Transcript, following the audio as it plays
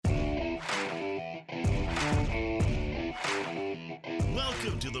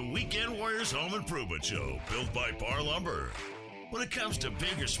Warriors Home Improvement Show, built by Par Lumber. When it comes to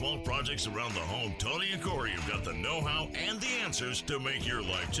big or small projects around the home, Tony and Corey have got the know-how and the answers to make your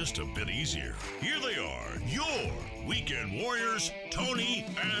life just a bit easier. Here they are, your Weekend Warriors, Tony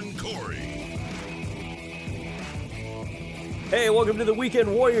and Corey. Hey, welcome to the Weekend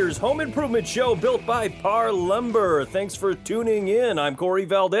Warriors Home Improvement Show, built by Par Lumber. Thanks for tuning in. I'm Corey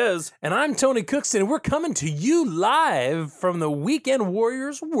Valdez. And I'm Tony Cookston. We're coming to you live from the Weekend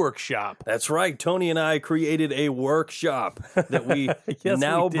Warriors Workshop. That's right. Tony and I created a workshop that we Yes,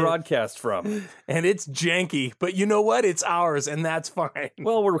 now we did. broadcast from. And it's janky, but you know what? It's ours, and that's fine.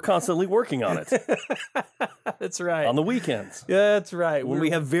 Well, we're constantly working on it That's right. on the weekends Yeah, that's right. when we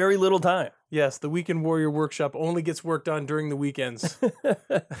have very little time. Yes, the Weekend Warrior Workshop only gets work done during the weekends.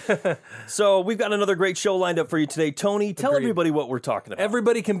 So we've got another great show lined up for you today. Tony, tell Agreed. everybody what we're talking about.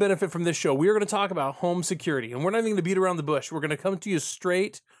 Everybody can benefit from this show. We are going to talk about home security, and we're not even going to beat around the bush. We're going to come to you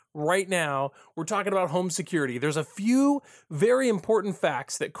straight right now. We're talking about home security. There's a few very important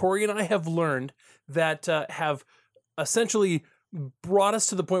facts that Corey and I have learned that have essentially brought us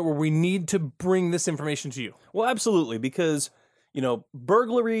to the point where we need to bring this information to you. Well, absolutely, because, you know,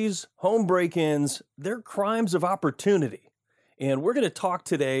 burglaries, home break-ins, they're crimes of opportunity. And we're going to talk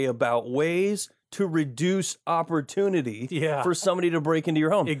today about ways to reduce opportunity Yeah. for somebody to break into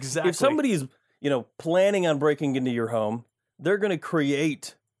your home. Exactly. If somebody's, planning on breaking into your home, they're going to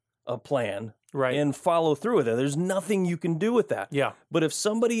create a plan Right. and follow through with it. There's nothing you can do with that. Yeah. But if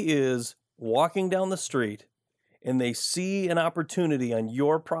somebody is walking down the street and they see an opportunity on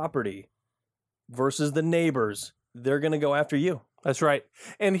your property versus the neighbors, they're going to go after you. That's right.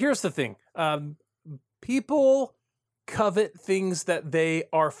 And here's the thing. People covet things that they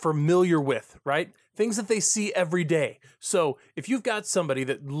are familiar with, right? Things that they see every day. So if you've got somebody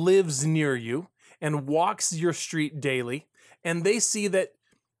that lives near you and walks your street daily, and they see that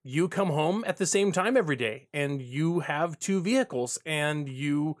you come home at the same time every day, and you have two vehicles, and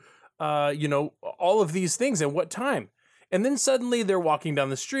you, all of these things, and what time? And then suddenly they're walking down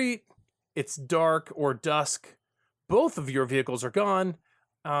the street, it's dark or dusk, both of your vehicles are gone,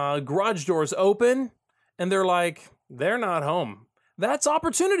 garage doors open, and they're like, they're not home. That's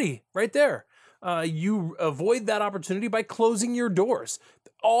opportunity right there. You avoid that opportunity by closing your doors.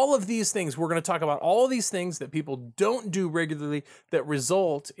 All of these things, we're going to talk about all of these things that people don't do regularly that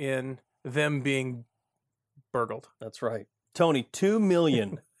result in them being burgled. That's right. Tony, 2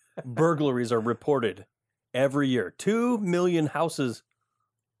 million burglaries are reported every year. 2 million houses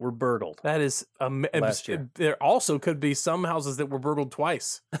were burgled. That is, Last year. there also could be some houses that were burgled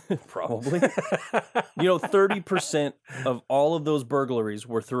twice. Probably. 30% of all of those burglaries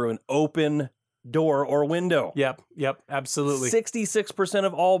were through an open door or window. Yep, absolutely. 66%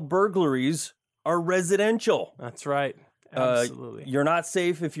 of all burglaries are residential. That's right. Absolutely. You're not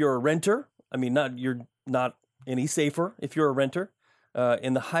safe if you're a renter. You're not any safer if you're a renter.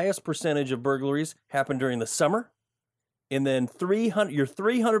 And the highest percentage of burglaries happen during the summer. And then you're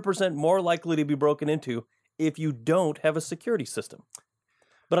 300% more likely to be broken into if you don't have a security system.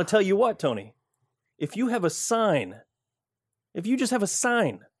 But I'll tell you what, Tony, if you just have a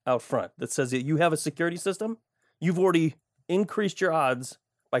sign out front that says that you have a security system, you've already increased your odds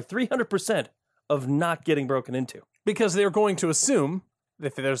by 300% of not getting broken into. Because they're going to assume,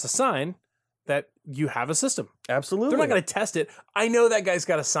 if there's a sign, that you have a system. Absolutely. They're not going to test it. I know that guy's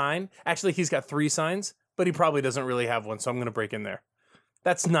got a sign. Actually, he's got 3 signs, but he probably doesn't really have one, so I'm going to break in there.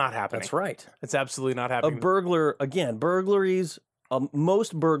 That's not happening. That's right. It's absolutely not A happening. burglaries,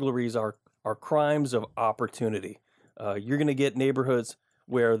 most burglaries are crimes of opportunity. You're going to get neighborhoods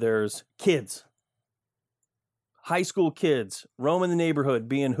where there's kids, high school kids, roaming the neighborhood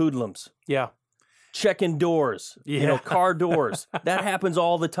being hoodlums, Yeah. checking doors, Yeah. car doors. That happens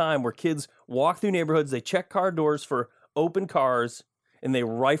all the time where kids walk through neighborhoods, they check car doors for open cars, and they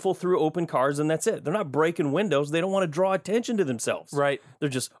rifle through open cars, and that's it. They're not breaking windows. They don't want to draw attention to themselves. Right. They're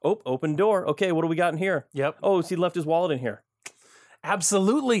just, open door. Okay, what do we got in here? Yep. Oh, he left his wallet in here.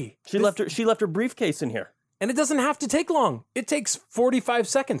 Absolutely. She left her briefcase in here. And it doesn't have to take long. It takes 45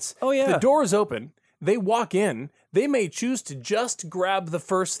 seconds. Oh, yeah. The door is open. They walk in. They may choose to just grab the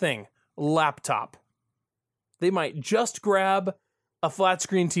first thing, laptop. They might just grab a flat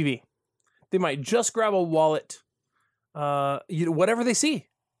screen TV. They might just grab a wallet. Whatever they see.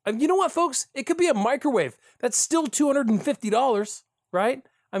 You know what, folks? It could be a microwave. That's still $250, right?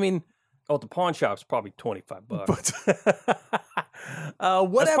 At the pawn shop's probably $25. But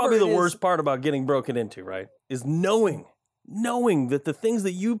That's probably the worst part about getting broken into, right? Is knowing that the things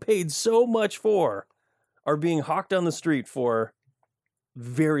that you paid so much for are being hawked on the street for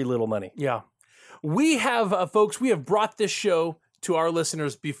very little money. Yeah. We have, folks, we have brought this show to our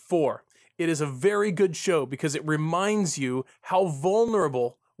listeners before. it is a very good show because it reminds you how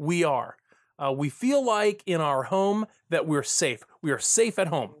vulnerable we are. We feel like in our home that we're safe. We are safe at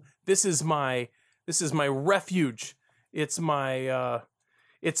home. This is my refuge. It's my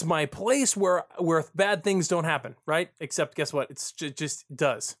place where bad things don't happen, right? Except guess what? It just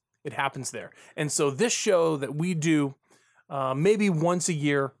does. It happens there. And so this show that we do maybe once a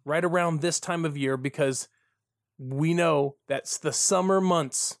year, right around this time of year, because we know that's the summer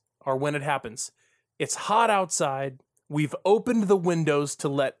months are when it happens. It's hot outside. We've opened the windows to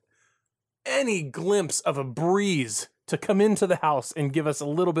let any glimpse of a breeze to come into the house and give us a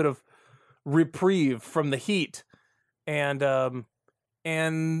little bit of reprieve from the heat. And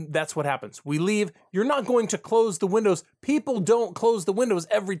that's what happens. We leave. You're not going to close the windows. People don't close the windows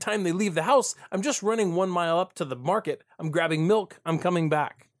every time they leave the house. I'm just running 1 mile up to the market. I'm grabbing milk. I'm coming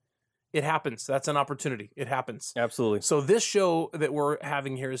back. It happens. That's an opportunity. It happens. Absolutely. So this show that we're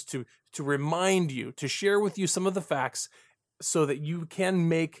having here is to remind you, to share with you some of the facts so that you can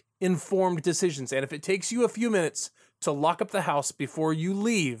make informed decisions. And if it takes you a few minutes to lock up the house before you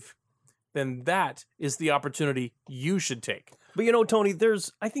leave, then that is the opportunity you should take. But Tony,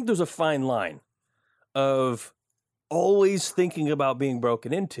 I think there's a fine line of always thinking about being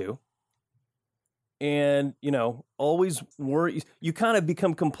broken into and, always worry. You kind of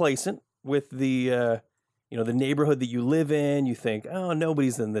become complacent with the neighborhood that you live in. You think, oh,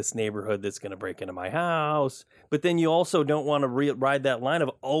 nobody's in this neighborhood that's going to break into my house. But then you also don't want to ride that line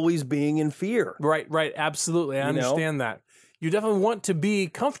of always being in fear. Right. Absolutely. I understand that. You definitely want to be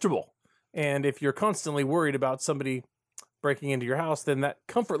comfortable. And if you're constantly worried about somebody breaking into your house, then that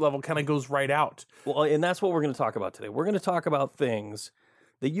comfort level kind of goes right out. Well, and that's what we're going to talk about today. We're going to talk about things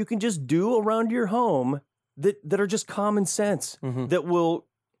that you can just do around your home that are just common sense, that will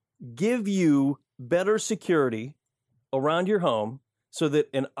give you better security around your home so that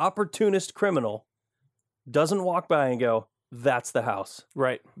an opportunist criminal doesn't walk by and go, that's the house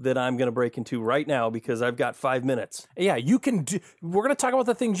that I'm going to break into right now because I've got 5 minutes. Yeah, we're going to talk about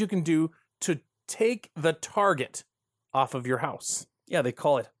the things you can do to take the target off of your house. Yeah, they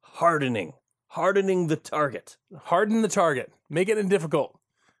call it hardening the target. Harden the target. Make it difficult.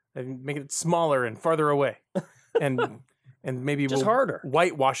 And make it smaller and farther away. And maybe just harder.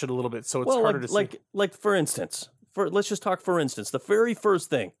 Whitewash it a little bit so it's harder to see. Like for instance, let's just talk for instance. The very first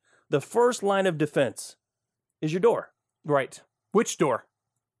thing, the first line of defense is your door. Right. Which door?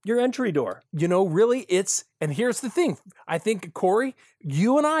 Your entry door. Really, and here's the thing. I think, Corey,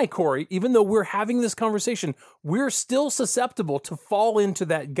 you and I, even though we're having this conversation, we're still susceptible to fall into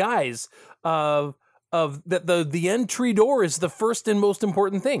that guise of that the entry door is the first and most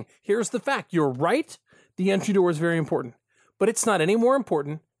important thing. Here's the fact. You're right. The entry door is very important, but it's not any more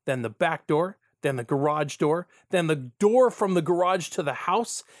important than the back door, than the garage door, than the door from the garage to the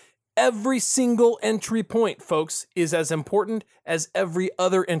house. Every single entry point, folks, is as important as every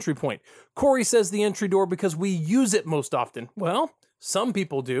other entry point. Corey says the entry door because we use it most often. Well, some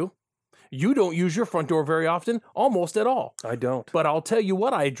people do. You don't use your front door very often, almost at all. I don't. But I'll tell you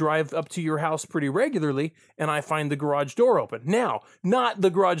what, I drive up to your house pretty regularly, and I find the garage door open. Now, not the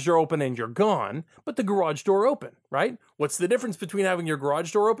garage door open and you're gone, but the garage door open, right? What's the difference between having your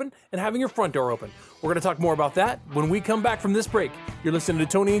garage door open and having your front door open? We're going to talk more about that when we come back from this break. You're listening to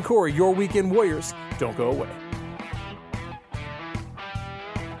Tony and Corey, your Weekend Warriors. Don't go away.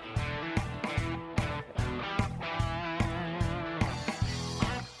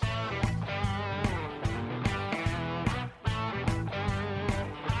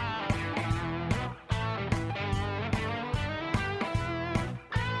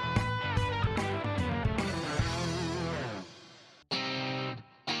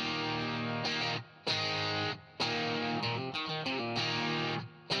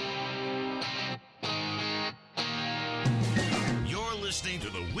 Listening to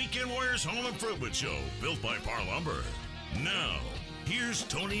the Weekend Warriors Home Improvement Show, built by Par Lumber. Now, here's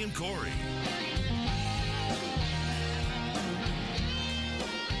Tony and Corey.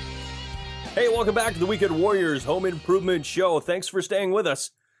 Hey, welcome back to the Weekend Warriors Home Improvement Show. Thanks for staying with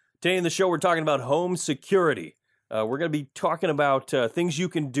us. Today in the show, we're talking about home security. We're going to be talking about things you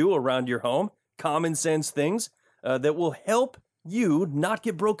can do around your home, common sense things that will help you not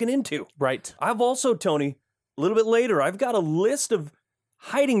get broken into. Right. I've also, Tony, a little bit later, I've got a list of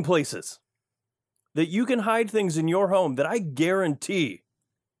hiding places that you can hide things in your home that I guarantee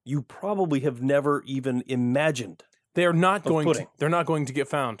you probably have never even imagined. They're not going to get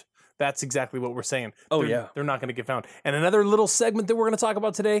found. That's exactly what we're saying. They're not going to get found. And another little segment that we're going to talk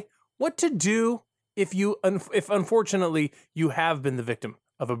about today, what to do if unfortunately you have been the victim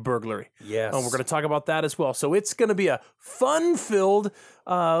of a burglary. Yes. And we're going to talk about that as well. So it's going to be a fun-filled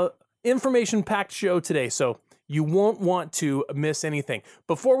information-packed show today, so you won't want to miss anything.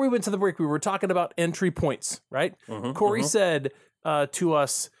 Before we went to the break, we were talking about entry points, right? Corey said to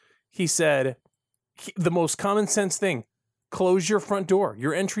us, he said, the most common sense thing, close your front door,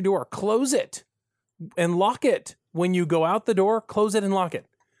 your entry door. Close it and lock it. When you go out the door, close it and lock it.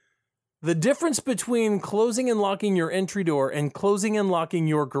 The difference between closing and locking your entry door and closing and locking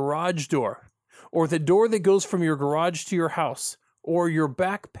your garage door, or the door that goes from your garage to your house, or your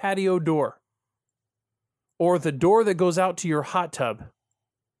back patio door, or the door that goes out to your hot tub.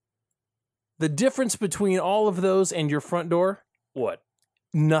 The difference between all of those and your front door? What?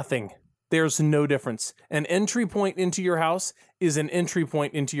 Nothing. There's no difference. An entry point into your house is an entry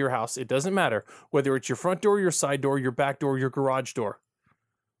point into your house. It doesn't matter whether it's your front door, your side door, your back door, your garage door,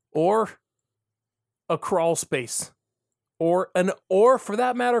 or a crawl space, or for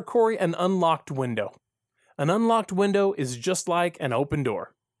that matter, Corey, an unlocked window. An unlocked window is just like an open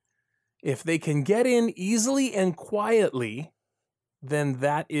door. If they can get in easily and quietly, then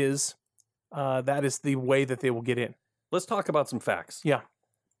that is the way that they will get in. Let's talk about some facts. Yeah.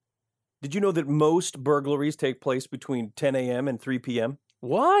 Did you know that most burglaries take place between 10 a.m. and 3 p.m.?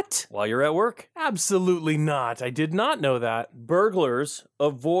 What? While you're at work? Absolutely not. I did not know that. Burglars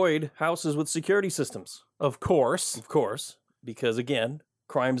avoid houses with security systems. Of course. Of course. Because, again,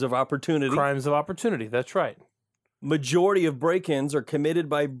 crimes of opportunity. Crimes of opportunity. That's right. Majority of break-ins are committed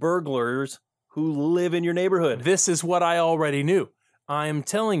by burglars who live in your neighborhood. This is what I already knew. I am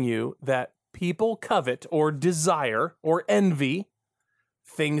telling you that people covet or desire or envy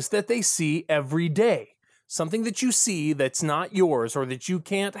things that they see every day. Something that you see that's not yours or that you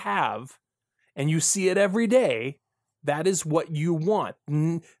can't have, and you see it every day, that is what you want.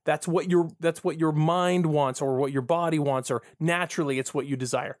 That's what your mind wants or what your body wants, or naturally it's what you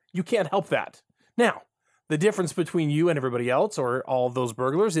desire. You can't help that. Now, the difference between you and everybody else or all of those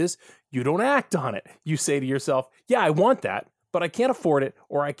burglars is you don't act on it. You say to yourself, yeah, I want that, but I can't afford it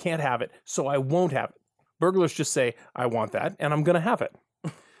or I can't have it, so I won't have it. Burglars just say, I want that and I'm going to have it.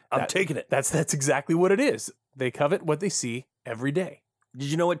 I'm taking it. That's exactly what it is. They covet what they see every day. Did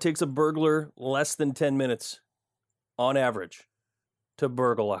you know it takes a burglar less than 10 minutes on average to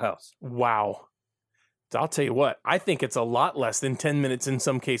burgle a house? Wow. I'll tell you what, I think it's a lot less than 10 minutes in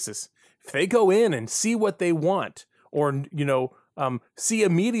some cases. If they go in and see what they want, or, see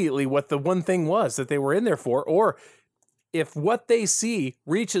immediately what the one thing was that they were in there for, or if what they see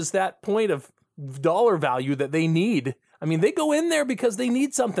reaches that point of dollar value that they need, they go in there because they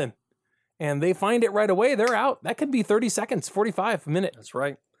need something and they find it right away. They're out. That could be 30 seconds, 45 minutes. That's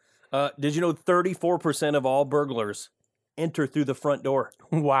right. Did you know 34% of all burglars enter through the front door?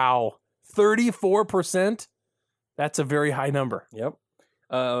 Wow. 34%? That's a very high number. Yep.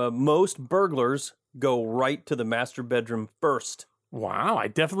 Most burglars go right to the master bedroom first. Wow. I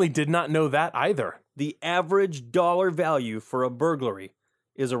definitely did not know that either. The average dollar value for a burglary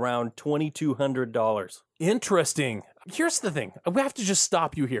is around $2,200. Interesting. Here's the thing. We have to just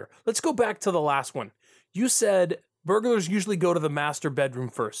stop you here. Let's go back to the last one. You said burglars usually go to the master bedroom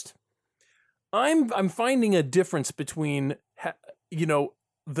first. I'm finding a difference between,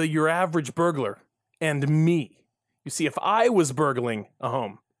 your average burglar and me. You see, if I was burgling a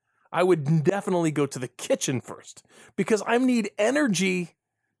home, I would definitely go to the kitchen first because I need energy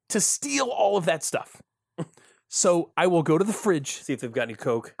to steal all of that stuff. So I will go to the fridge. See if they've got any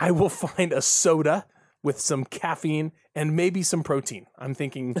Coke. I will find a soda with some caffeine and maybe some protein. I'm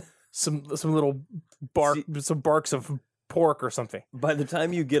thinking some little barks of pork or something. By the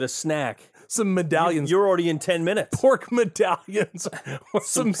time you get a snack, some medallions. You're already in 10 minutes. Pork medallions. Or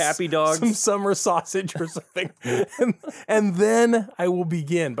some Pappy Dogs. Some summer sausage or something. and then I will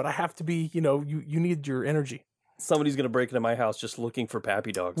begin. But I have to be, you need your energy. Somebody's going to break into my house just looking for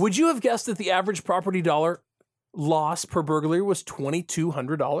Pappy Dogs. Would you have guessed that the average property dollar loss per burglary was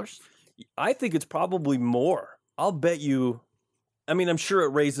 $2,200? I think it's probably more. I'll bet you, I'm sure it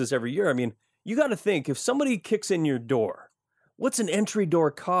raises every year. You got to think, if somebody kicks in your door, what's an entry door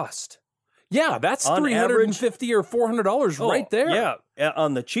cost? Yeah, that's on $350 or $400 right there. Yeah,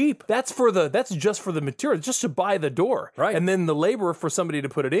 on the cheap. That's just for the material, just to buy the door. Right. And then the labor for somebody to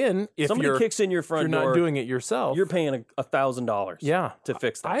put it in. If somebody kicks in your front door, you're not doing it yourself. You're paying $1,000 to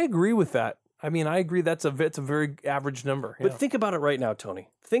fix that. I agree with that. I agree it's a very average number. But think about it right now, Tony.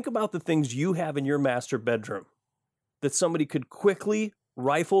 Think about the things you have in your master bedroom that somebody could quickly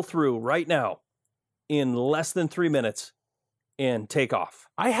rifle through right now in less than 3 minutes and take off.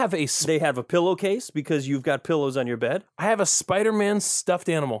 They have a pillowcase because you've got pillows on your bed. I have a Spider-Man stuffed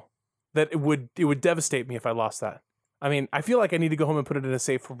animal that it would devastate me if I lost that. I feel like I need to go home and put it in a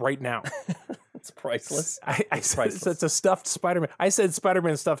safe right now. It's priceless. I It's said priceless. it's a stuffed Spider-Man. I said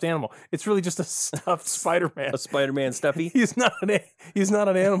Spider-Man stuffed animal. It's really just a stuffed Spider-Man. A Spider-Man stuffy. He's not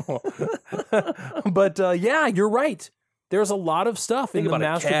an animal. But yeah, you're right. There's a lot of stuff Think in the about it.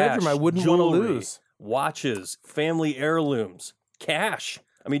 master Cash, bedroom I wouldn't want to jewelry, lose. Watches, family heirlooms, cash.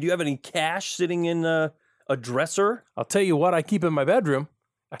 I mean, do you have any cash sitting in a dresser? I'll tell you what I keep in my bedroom.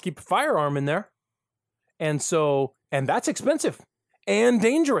 I keep a firearm in there. And that's expensive and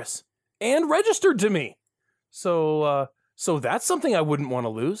dangerous and registered to me. So that's something I wouldn't want to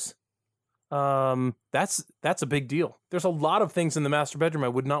lose. That's a big deal. There's a lot of things in the master bedroom I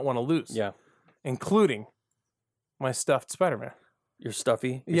would not want to lose. Yeah. Including my stuffed Spider-Man. Your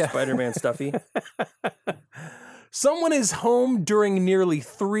stuffy? Your Yeah. Spider-Man stuffy? Someone is home during nearly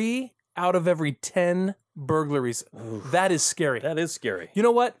 3 out of every 10 burglaries. That is scary. That is scary. You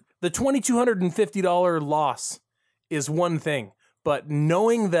know what? The $2,250 loss is one thing, but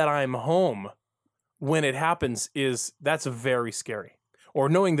knowing that I'm home when it happens that's very scary. Or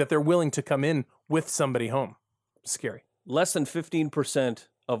knowing that they're willing to come in with somebody home, scary. Less than 15%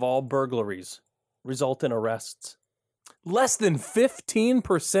 of all burglaries result in arrests. Less than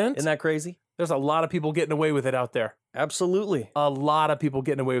 15%? Isn't that crazy? There's a lot of people getting away with it out there. Absolutely. A lot of people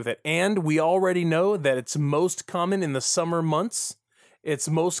getting away with it. And we already know that it's most common in the summer months. It's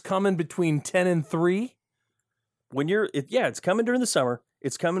most common between 10 and 3. It's coming during the summer.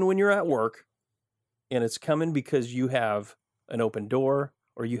 It's coming when you're at work. And it's coming because you have an open door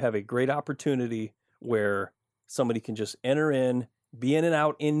or you have a great opportunity where somebody can just enter in, be in and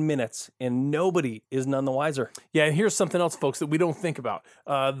out in minutes, and nobody is none the wiser. Yeah, and here's something else, folks, that we don't think about.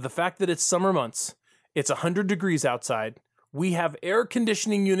 The fact that it's summer months, it's 100 degrees outside. We have air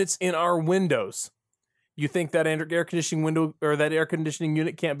conditioning units in our windows. You think that air conditioning window or that air conditioning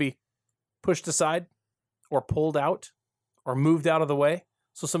unit can't be pushed aside or pulled out or moved out of the way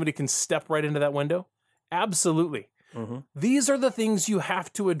so somebody can step right into that window? Absolutely. Mm-hmm. These are the things you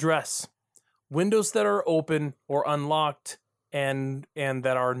have to address. Windows that are open or unlocked and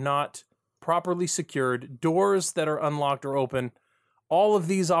that are not properly secured, doors that are unlocked or open. All of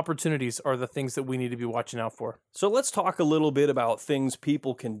these opportunities are the things that we need to be watching out for. So let's talk a little bit about things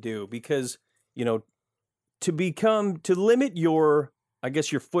people can do because, to limit your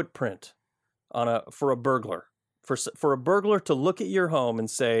footprint for a burglar, for a burglar to look at your home and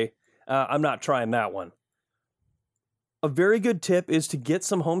say, I'm not trying that one. A very good tip is to get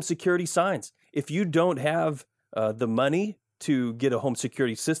some home security signs. If you don't have the money to get a home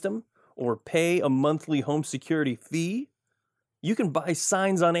security system or pay a monthly home security fee, you can buy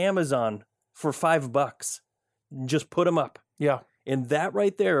signs on Amazon for $5. Just put them up. Yeah. And that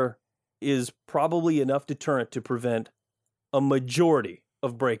right there is probably enough deterrent to prevent a majority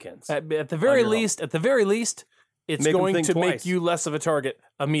of break-ins. At the very least, it's Make 'em going think to twice. make you less of a target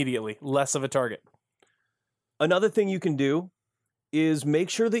immediately. Less of a target. Another thing you can do is make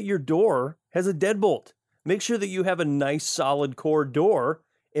sure that your door has a deadbolt. Make sure that you have a nice solid core door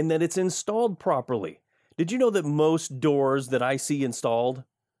and that it's installed properly. Did you know that most doors that I see installed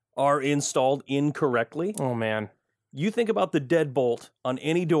are installed incorrectly? Oh, man. You think about the deadbolt on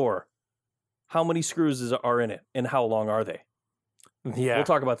any door. How many screws are in it and how long are they? Yeah. We'll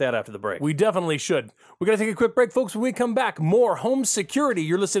talk about that after the break. We definitely should. We're going to take a quick break, folks. When we come back, more home security.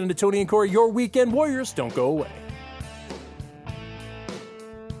 You're listening to Tony and Corey, your weekend warriors. Don't go away.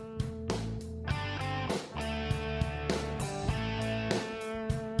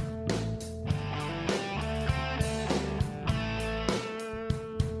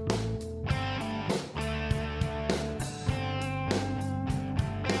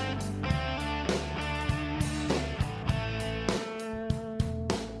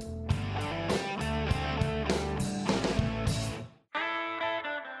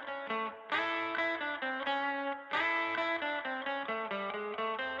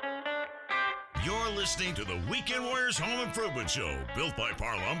 You're listening to the Weekend Warriors Home Improvement Show, built by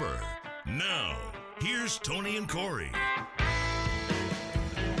Par Lumber. Now, here's Tony and Corey.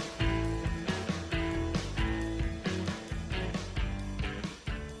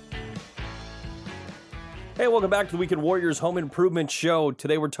 Hey, welcome back to the Weekend Warriors Home Improvement Show.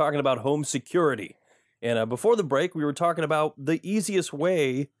 Today we're talking about home security. And before the break, we were talking about the easiest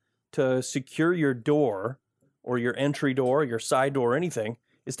way to secure your door or your entry door, your side door, or anything,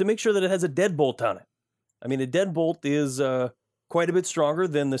 is to make sure that it has a deadbolt on it. I mean, a deadbolt is quite a bit stronger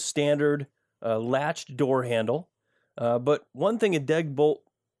than the standard latched door handle. But one thing a deadbolt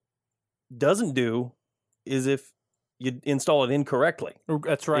doesn't do is if you install it incorrectly.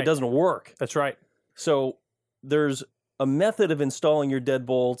 That's right. It doesn't work. That's right. So there's a method of installing your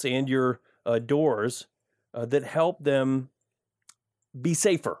deadbolts and your doors that help them be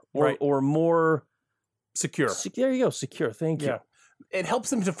safer or, Right. or more Secure. There you go, secure. Thank you. Yeah. It helps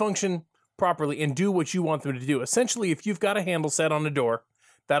them to function properly and do what you want them to do. Essentially, if you've got a handle set on a door,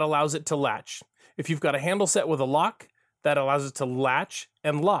 that allows it to latch. If you've got a handle set with a lock, that allows it to latch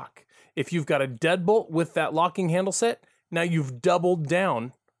and lock. If you've got a deadbolt with that locking handle set, now you've doubled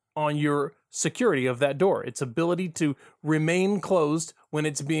down on your security of that door. Its ability to remain closed when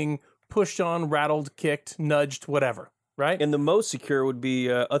it's being pushed on, rattled, kicked, nudged, whatever. Right? And the most secure would be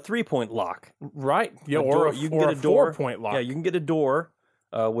a 3-point lock. Right. Yeah, A door- you can get a door 4-point lock. Yeah, you can get a door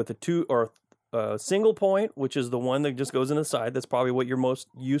with a 2 or a single point, which is the one that just goes in the side. That's probably what you're most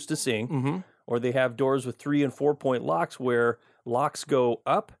used to seeing. Mm-hmm. Or they have doors with 3- and 4-point locks where locks go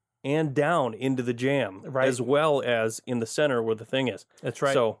up and down into the jamb, Right. as well as in the center where the thing is. That's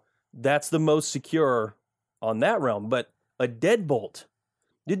right. So that's the most secure on that realm. But a deadbolt,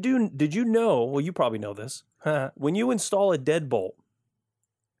 did you know, well, you probably know this, when you install a deadbolt,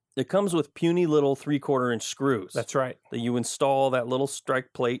 it comes with puny little 3/4-inch screws That's right. that you install that little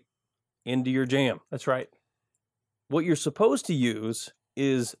strike plate into your jamb. That's right. What you're supposed to use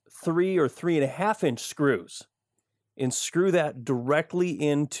is 3 or 3.5-inch screws and screw that directly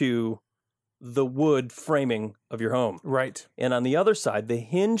into the wood framing of your home. Right. And on the other side, the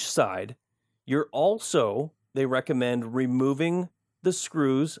hinge side, they recommend removing the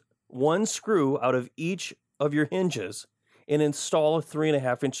screws, one screw out of each of your hinges, and install a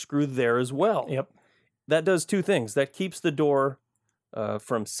 3.5-inch screw there as well. Yep. That does two things. That keeps the door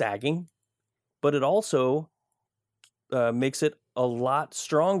from sagging, but it also makes it a lot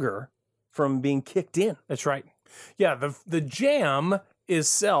stronger from being kicked in. That's right. Yeah, the jamb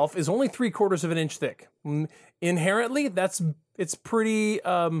itself is only 3/4 of an inch thick. Inherently, it's pretty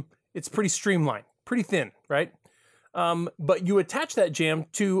streamlined, pretty thin, right? But you attach that jamb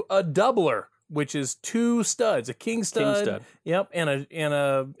to a doubler, which is 2 studs, a king stud, yep, and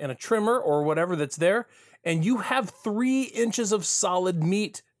a trimmer or whatever that's there, and you have 3 inches of solid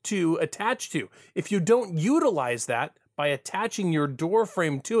meat to attach to. If you don't utilize that by attaching your door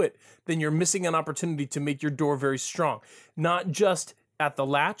frame to it, then you're missing an opportunity to make your door very strong, not just at the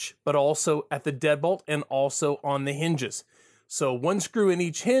latch, but also at the deadbolt and also on the hinges. So 1 screw in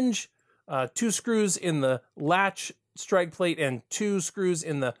each hinge, 2 screws in the latch strike plate, and 2 screws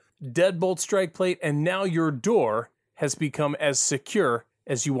in the deadbolt strike plate, and now your door has become as secure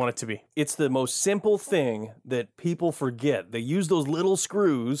as you want it to be. It's the most simple thing that people forget. They use those little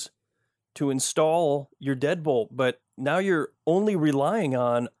screws to install your deadbolt, but now you're only relying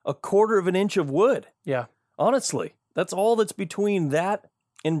on 1/4 of an inch of wood. Yeah. Honestly, that's all that's between that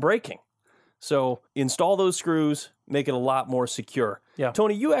and breaking. So install those screws, make it a lot more secure. Yeah.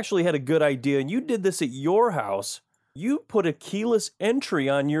 Tony, you actually had a good idea, and you did this at your house. You put a keyless entry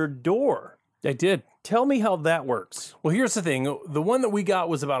on your door. I did. Tell me how that works. Well, here's the thing. The one that we got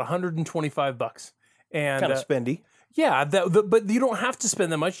was about $125. And Kind of spendy. yeah, but you don't have to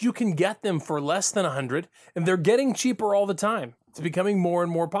spend that much. You can get them for less than $100, and they're getting cheaper all the time. It's becoming more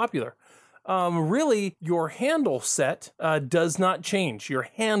and more popular. Really, your handle set does not change. Your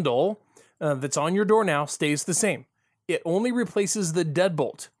handle that's on your door now stays the same. It only replaces the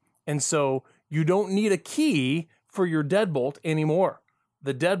deadbolt. And so you don't need a key for your deadbolt anymore.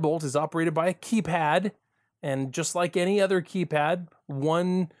 The deadbolt is operated by a keypad, and just like any other keypad,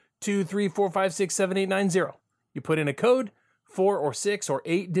 1, 2, 3, 4, 5, 6, 7, 8, 9, 0. You put in a code, 4 or 6 or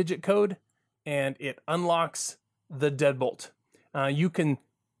 8-digit code, and it unlocks the deadbolt. You can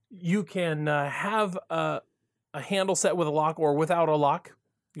have a handle set with a lock or without a lock.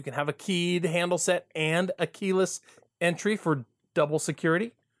 You can have a keyed handle set and a keyless entry for double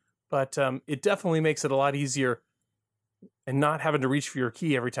security. But it definitely makes it a lot easier and not having to reach for your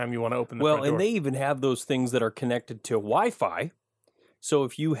key every time you want to open the front door. Well, and they even have those things that are connected to Wi-Fi. So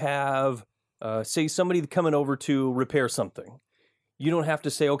if you have, say, somebody coming over to repair something, you don't have to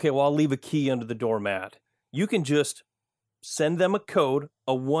say, okay, well, I'll leave a key under the doormat. You can just send them a code,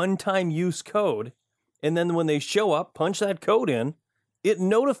 a one-time use code, and then when they show up, punch that code in, it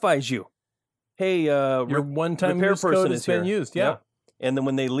notifies you. Hey, your one-time repair use person code has is been here. used. Yeah. And then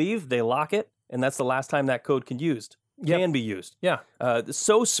when they leave, they lock it, and that's the last time that code can be used. Yeah.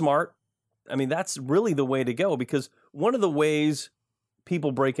 So smart. I mean, that's really the way to go, because one of the ways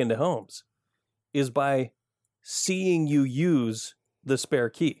people break into homes is by seeing you use the spare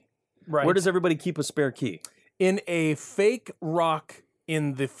key. Right. Where does everybody keep a spare key? In a fake rock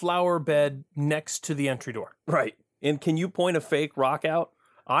in the flower bed next to the entry door. Right. And can you point a fake rock out?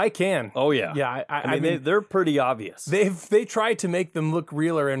 I can. Oh, yeah. Yeah. I mean, they're pretty obvious. They try to make them look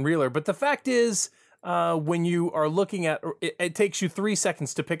realer and realer, but the fact is, when you are looking at, it takes you 3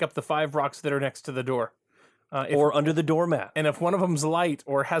 seconds to pick up the 5 rocks that are next to the door. or under the doormat. And if one of them's light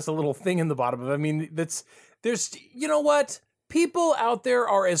or has a little thing in the bottom of it, I mean, you know what? People out there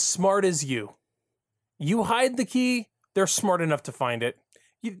are as smart as you. You hide the key, they're smart enough to find it.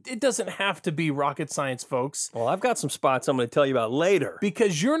 It doesn't have to be rocket science, folks. Well, I've got some spots I'm going to tell you about later.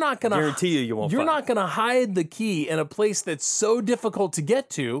 Because you're not going to guarantee you won't. You're not going to hide the key in a place that's so difficult to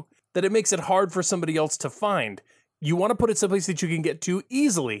get to that it makes it hard for somebody else to find. You want to put it someplace that you can get to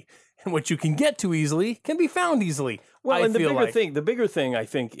easily, and what you can get to easily can be found easily. Well, and the bigger thing I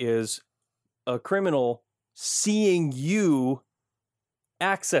think is a criminal seeing you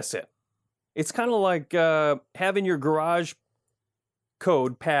access it. It's kind of like having your garage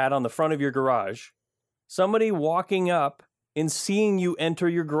code pad on the front of your garage, somebody walking up and seeing you enter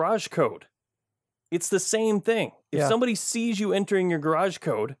your garage code. It's the same thing. If somebody sees you entering your garage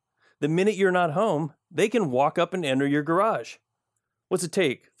code, the minute you're not home, they can walk up and enter your garage. What's it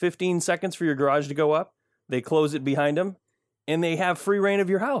take? 15 seconds for your garage to go up? They close it behind them, and they have free reign of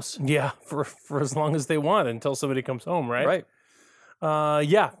your house. Yeah, for as long as they want until somebody comes home, right? Right.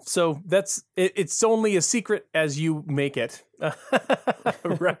 So that's it. It's only a secret as you make it,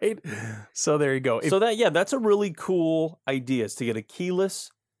 right? So there you go. That's a really cool idea, is to get a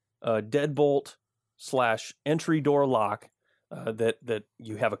keyless deadbolt / entry door lock that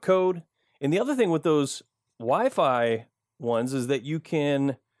you have a code. And the other thing with those Wi-Fi ones is that you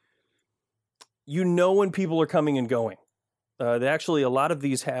know when people are coming and going. A lot of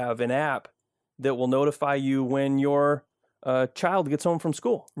these have an app that will notify you when your child gets home from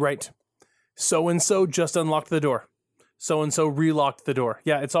school. Right. So-and-so just unlocked the door. So-and-so relocked the door.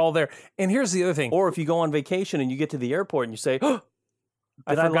 Yeah, it's all there. And here's the other thing. Or if you go on vacation and you get to the airport and you say, oh,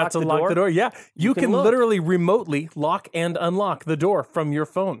 I forgot to lock the door. Yeah, you can literally remotely lock and unlock the door from your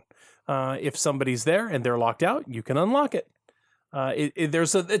phone. If somebody's there and they're locked out, you can unlock it.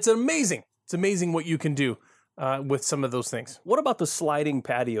 It's amazing. It's amazing what you can do with some of those things. What about the sliding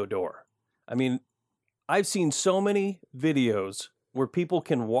patio door? I mean, I've seen so many videos where people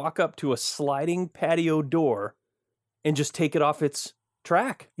can walk up to a sliding patio door and just take it off its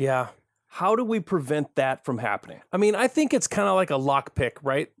track. Yeah. How do we prevent that from happening? I mean, I think it's kind of like a lock pick,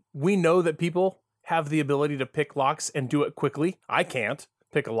 right? We know that people have the ability to pick locks and do it quickly. I can't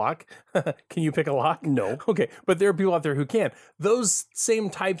pick a lock. Can you pick a lock? No. Okay, but there are people out there who can. Those same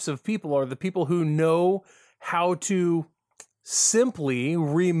types of people are the people who know how to simply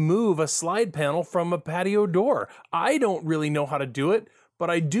remove a slide panel from a patio door. I don't really know how to do it, but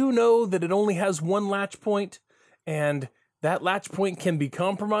I do know that it only has one latch point, and that latch point can be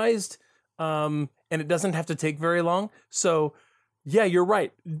compromised, and it doesn't have to take very long. So, yeah, you're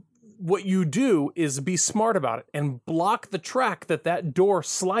right. What you do is be smart about it and block the track that door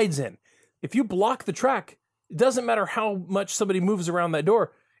slides in. If you block the track, it doesn't matter how much somebody moves around that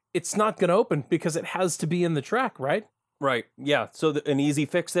door, it's not going to open because it has to be in the track, right? Right. Yeah. So an easy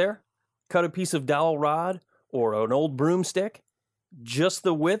fix there, cut a piece of dowel rod or an old broomstick, just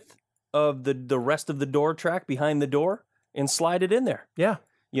the width of the rest of the door track behind the door, and slide it in there. Yeah.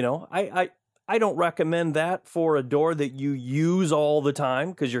 You know, I don't recommend that for a door that you use all the time,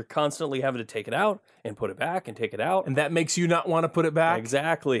 because you're constantly having to take it out and put it back and take it out. And that makes you not want to put it back.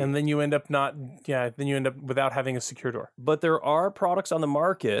 Exactly. And then you end up without having a secure door. But there are products on the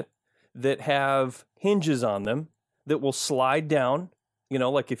market that have hinges on them that will slide down, you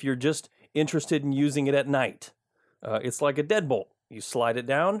know, like if you're just interested in using it at night. It's like a deadbolt. You slide it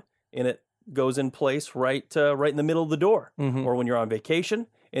down and it goes in place right in the middle of the door, or when you're on vacation.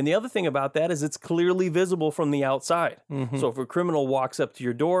 And the other thing about that is it's clearly visible from the outside. So if a criminal walks up to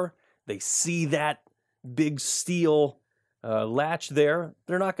your door, they see that big steel latch there,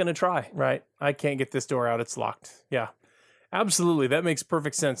 they're not going to try. Right. I can't get this door out. It's locked. Yeah, absolutely. That makes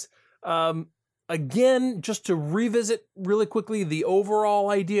perfect sense. Again, just to revisit really quickly, the overall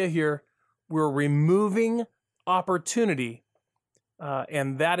idea here, we're removing opportunity,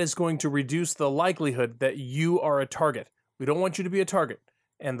 and that is going to reduce the likelihood that you are a target. We don't want you to be a target.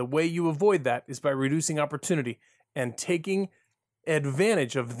 And the way you avoid that is by reducing opportunity and taking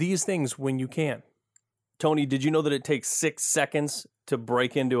advantage of these things when you can. Tony, did you know that it takes 6 seconds to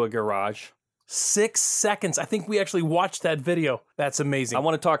break into a garage? 6 seconds. I think we actually watched that video. That's amazing. I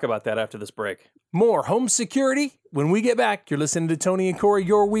want to talk about that after this break. More home security when we get back. You're listening to Tony and Corey,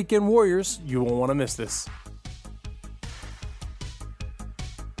 your Weekend Warriors. You won't want to miss this.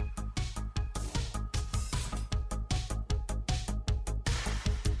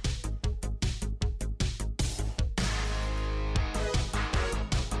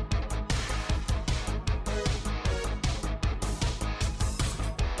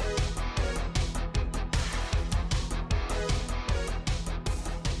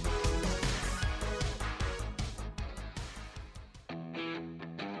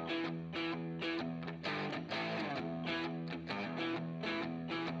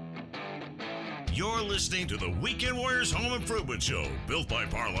 You're listening to the Weekend Warriors Home Improvement Show, built by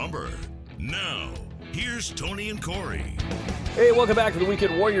Par Lumber. Now, here's Tony and Corey. Hey, welcome back to the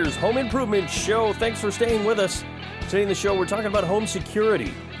Weekend Warriors Home Improvement Show. Thanks for staying with us. Today in the show, we're talking about home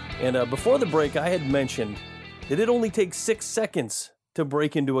security. And before the break, I had mentioned that it only takes 6 seconds to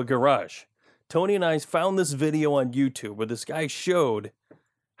break into a garage. Tony and I found this video on YouTube where this guy showed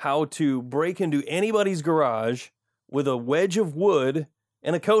how to break into anybody's garage with a wedge of wood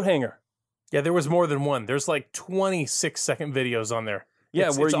and a coat hanger. Yeah, there was more than one. There's like 26-second videos on there.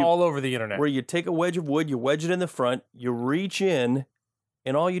 Yeah, it's all over the internet. Where you take a wedge of wood, you wedge it in the front, you reach in,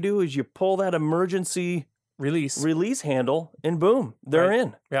 and all you do is you pull that emergency release handle, and boom, they're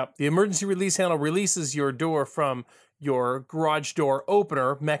in. Yeah, the emergency release handle releases your door from your garage door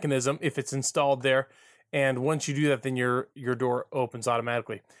opener mechanism if it's installed there. And once you do that, then your door opens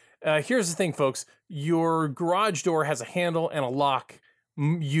automatically. Here's the thing, folks. Your garage door has a handle and a lock,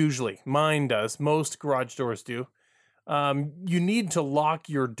 usually. Mine does. Most garage doors do. You need to lock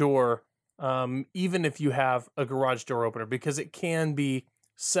your door even if you have a garage door opener because it can be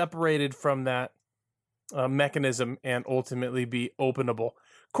separated from that mechanism and ultimately be openable.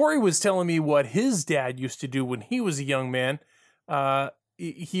 Corey was telling me what his dad used to do when he was a young man.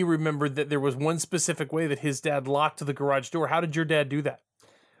 He remembered that there was one specific way that his dad locked the garage door. How did your dad do that?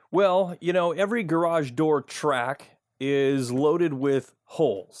 Well, you know, every garage door track is loaded with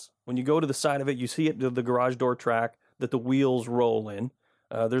holes. When you go to the side of it, you see it, the garage door track that the wheels roll in.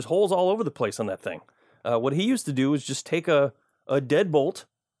 There's holes all over the place on that thing. What he used to do is just take a deadbolt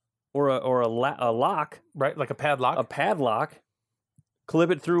or a lock. Right, like a padlock. A padlock,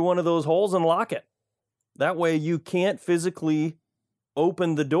 clip it through one of those holes and lock it. That way you can't physically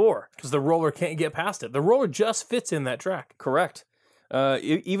open the door. Because the roller can't get past it. The roller just fits in that track. Correct.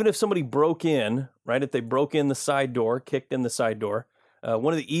 Even if somebody broke in, right, if they broke in the side door, kicked in the side door,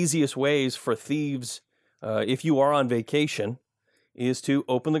 one of the easiest ways for thieves, if you are on vacation, is to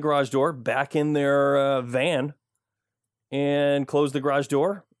open the garage door, back in their van, and close the garage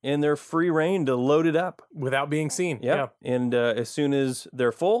door, and they're free reign to load it up. Without being seen. Yep. Yeah. And as soon as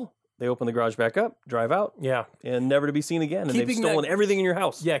they're full, they open the garage back up, drive out, and never to be seen again. And they've stolen everything in your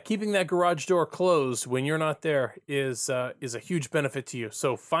house. Yeah, keeping that garage door closed when you're not there is a huge benefit to you.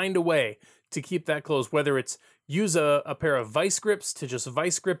 So find a way to keep that closed, whether it's use a pair of vice grips to just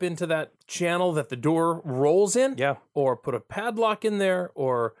vice grip into that channel that the door rolls in, or put a padlock in there,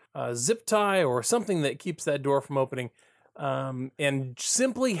 or a zip tie, or something that keeps that door from opening. And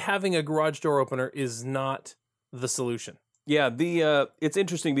simply having a garage door opener is not the solution. Yeah, it's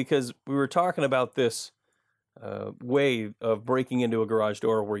interesting because we were talking about this way of breaking into a garage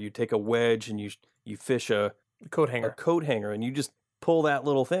door where you take a wedge and you fish a coat hanger, and you just pull that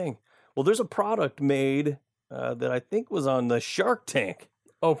little thing. Well, there's a product made that I think was on the Shark Tank.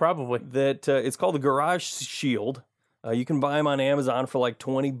 Oh, probably. That it's called the Garage Shield. You can buy them on Amazon for like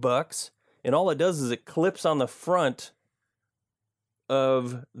 $20, and all it does is it clips on the front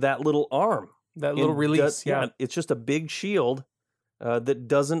of that little arm. That little release, it's just a big shield that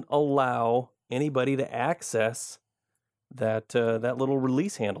doesn't allow anybody to access that little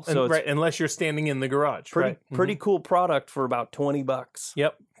release handle. So right, unless you're standing in the garage. Pretty cool product for about $20.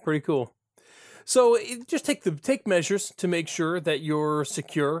 Yep, pretty cool. So just take measures to make sure that you're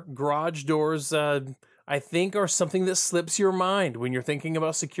secure. Garage doors, I think, are something that slips your mind when you're thinking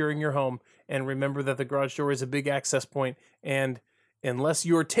about securing your home. And remember that the garage door is a big access point, and unless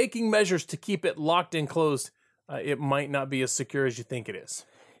you're taking measures to keep it locked and closed, it might not be as secure as you think it is.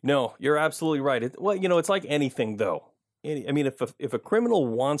 No, you're absolutely right. It's like anything, though. I mean, if a criminal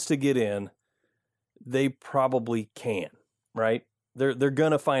wants to get in, they probably can, right? They're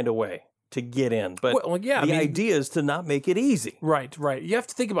gonna find a way to get in. But the idea is to not make it easy. Right. You have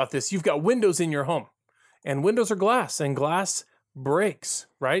to think about this. You've got windows in your home, and windows are glass, and glass breaks,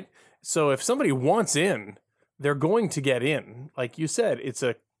 right? So if somebody wants in, they're going to get in. Like you said, it's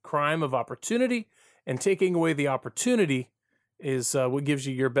a crime of opportunity, and taking away the opportunity is what gives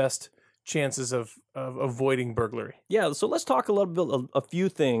you your best chances of avoiding burglary. Yeah, so let's talk a few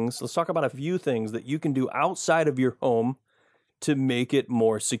things. Let's talk about a few things that you can do outside of your home to make it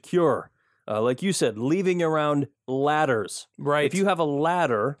more secure. Like you said, leaving around ladders. Right. If you have a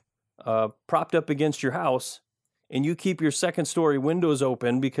ladder propped up against your house, and you keep your second-story windows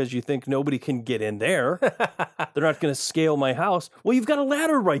open because you think nobody can get in there, they're not going to scale my house. Well, you've got a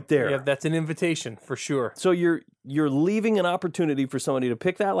ladder right there. Yeah, that's an invitation for sure. So you're leaving an opportunity for somebody to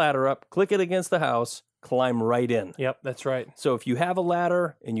pick that ladder up, click it against the house, climb right in. Yep, that's right. So if you have a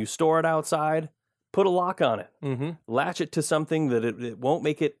ladder and you store it outside, put a lock on it. Mm-hmm. Latch it to something that it won't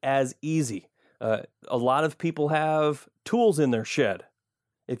make it as easy. A lot of people have tools in their shed.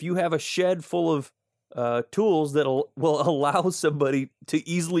 If you have a shed full of tools that will allow somebody to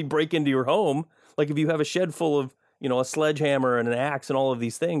easily break into your home, like if you have a shed full of, a sledgehammer and an axe and all of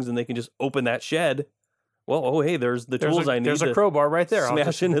these things, and they can just open that shed. Well, oh, hey, there's the tools I need. There's a crowbar right there.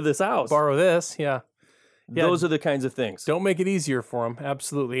 Smash into this house. Borrow this, yeah. Those are the kinds of things. Don't make it easier for them.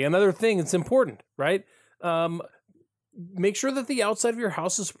 Absolutely. Another thing, it's important, right? Make sure that the outside of your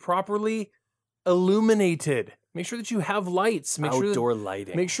house is properly illuminated. Make sure that you have lights. Outdoor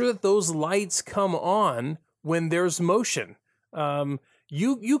lighting. Make sure that those lights come on when there's motion.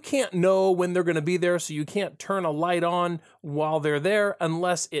 You can't know when they're going to be there, so you can't turn a light on while they're there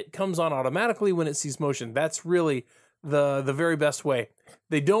unless it comes on automatically when it sees motion. That's really the very best way.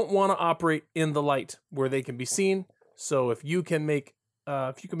 They don't want to operate in the light where they can be seen. So if you can make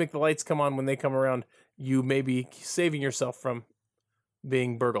the lights come on when they come around, you may be saving yourself from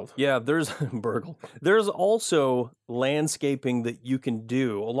being burgled. Yeah, there's burgled. There's also landscaping that you can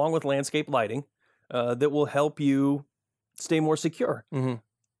do along with landscape lighting that will help you stay more secure. Mm-hmm.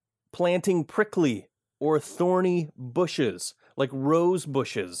 Planting prickly or thorny bushes, like rose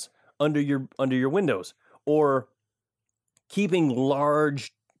bushes, under your windows, or keeping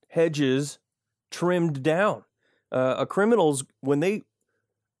large hedges trimmed down. Criminals, when they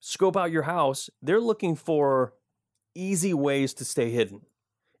scope out your house, they're looking for easy ways to stay hidden.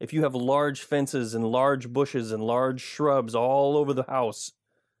 If you have large fences and large bushes and large shrubs all over the house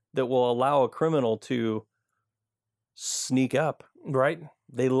that will allow a criminal to sneak up, right?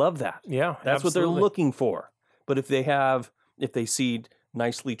 They love that. Yeah, that's what they're looking for. But if they see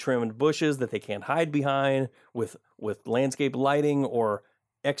nicely trimmed bushes that they can't hide behind with landscape lighting or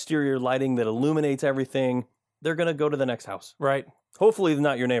exterior lighting that illuminates everything, they're going to go to the next house. Right. Hopefully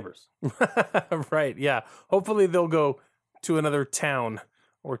not your neighbors. Right, yeah. Hopefully they'll go to another town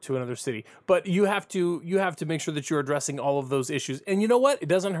or to another city. But you have to make sure that you're addressing all of those issues. And you know what? It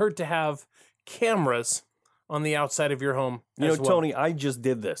doesn't hurt to have cameras on the outside of your home as well. Tony, I just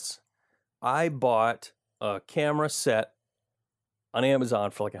did this. I bought a camera set on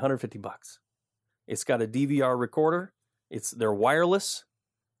Amazon for like $150. It's got a DVR recorder. They're wireless.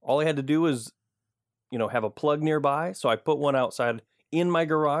 All I had to do is, have a plug nearby. So I put one outside in my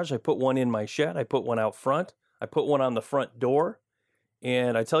garage. I put one in my shed. I put one out front. I put one on the front door.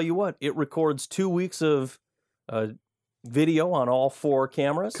 And I tell you what, it records 2 weeks of video on all 4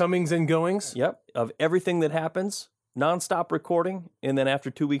 cameras. Comings and goings. Yep, of everything that happens. Nonstop recording. And then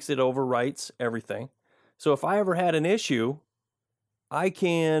after 2 weeks, it overwrites everything. So if I ever had an issue, I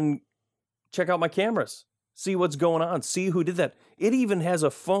can check out my cameras, see what's going on, see who did that. It even has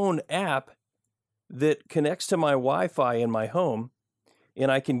a phone app that connects to my Wi-Fi in my home,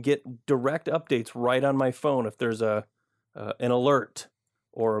 and I can get direct updates right on my phone if there's an alert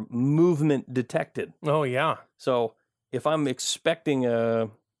or movement detected. Oh, yeah. So if I'm expecting a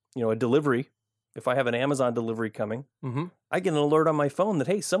delivery, if I have an Amazon delivery coming, mm-hmm. I get an alert on my phone that,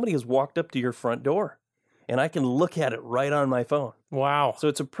 hey, somebody has walked up to your front door. And I can look at it right on my phone. Wow. So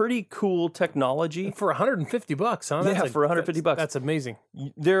it's a pretty cool technology. For $150, huh? Yeah, for $150. That's amazing.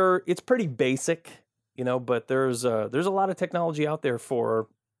 It's pretty basic, but there's a lot of technology out there for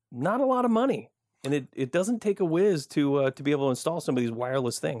not a lot of money. And it doesn't take a whiz to be able to install some of these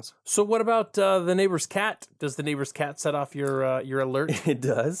wireless things. So what about the neighbor's cat? Does the neighbor's cat set off your alert? It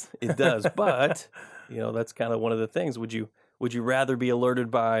does. But, that's kind of one of the things. Would you rather be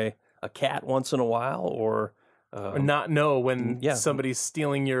alerted by a cat once in a while, or not know when somebody's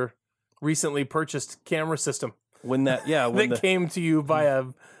stealing your recently purchased camera system? When that came to you via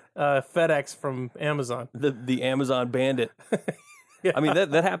FedEx from Amazon. The Amazon Bandit. Yeah. I mean,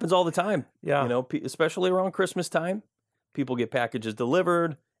 that happens all the time. Yeah. Especially around Christmas time, people get packages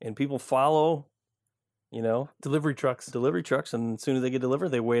delivered, and people follow. Delivery trucks, and as soon as they get delivered,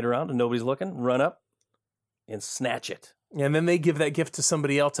 they wait around and nobody's looking, run up, and snatch it. And then they give that gift to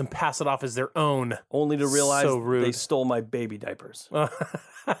somebody else and pass it off as their own. Only to realize they stole my baby diapers.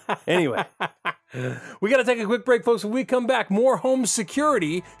 Anyway. We got to take a quick break, folks. When we come back, more home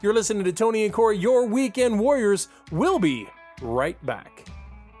security. You're listening to Tony and Corey, your weekend warriors. We'll be right back.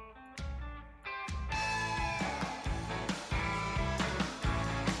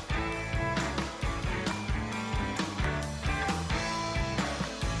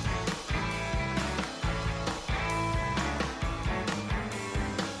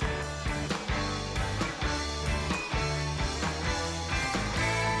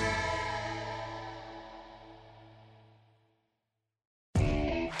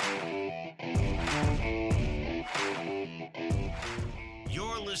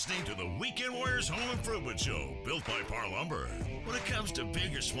 listening to the Weekend Warriors Home Improvement Show, built by Par Lumber. When it comes to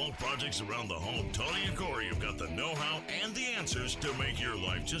big or small projects around the home, Tony and Corey have got the know-how and the answers to make your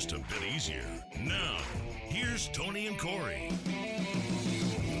life just a bit easier. Now, here's Tony and Corey.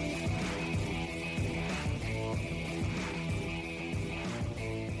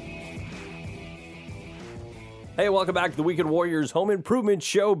 Hey, welcome back to the Weekend Warriors Home Improvement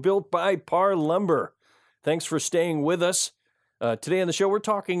Show, built by Par Lumber. Thanks for staying with us. Today on the show, we're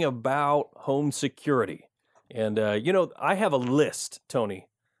talking about home security. And, I have a list, Tony,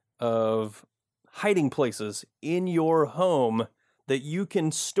 of hiding places in your home that you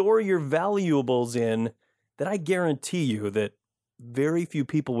can store your valuables in that I guarantee you that very few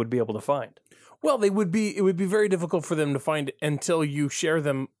people would be able to find. Well, it would be very difficult for them to find until you share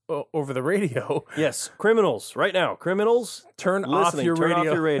them over the radio. Yes, criminals, right now. Criminals, turn off your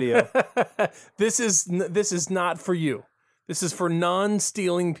radio. This is not for you. This is for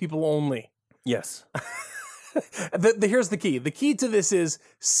non-stealing people only. Yes. Here's the key. The key to this is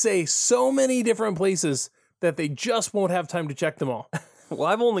say so many different places that they just won't have time to check them all. Well,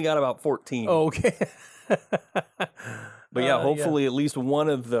 I've only got about 14. Oh, okay. But hopefully at least one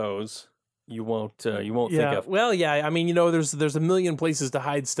of those you won't think of. Well, yeah. I mean, there's a million places to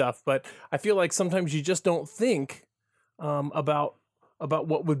hide stuff, but I feel like sometimes you just don't think about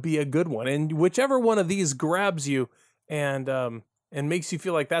what would be a good one, and whichever one of these grabs you and makes you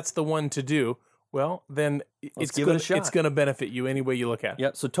feel like that's the one to do. Well, then it's going to benefit you any way you look at it.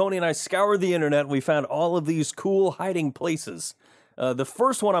 Yep. So Tony and I scoured the internet. And we found all of these cool hiding places. The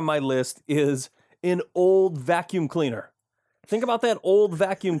first one on my list is an old vacuum cleaner. Think about that old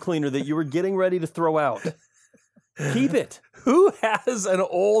vacuum cleaner that you were getting ready to throw out. Keep it. Who has an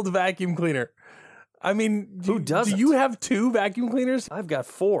old vacuum cleaner? I mean, who doesn't? Do you have 2 vacuum cleaners? I've got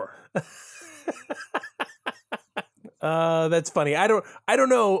 4. That's funny. I don't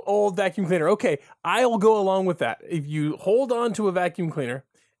know, old vacuum cleaner. Okay, I'll go along with that. If you hold on to a vacuum cleaner,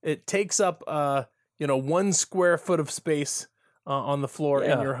 it takes up 1 square foot of space on the floor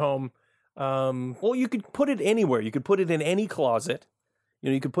in your home. Well, you could put it anywhere. You could put it in any closet.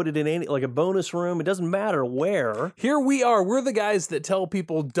 You could put it in any, like a bonus room. It doesn't matter where. Here we are. We're the guys that tell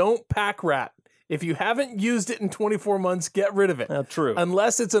people don't pack rat. If you haven't used it in 24 months, get rid of it. True.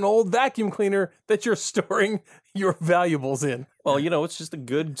 Unless it's an old vacuum cleaner that you're storing your valuables in. Well, it's just a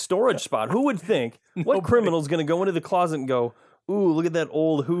good storage spot. Who would think? What criminal's going to go into the closet and go, ooh, look at that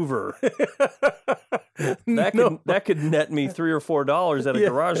old Hoover. That could net me $3 or $4 at a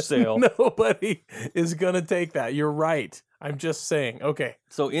garage sale. Nobody is going to take that. You're right. I'm just saying. Okay.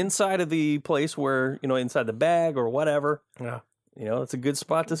 So inside of the place where, inside the bag or whatever. Yeah. It's a good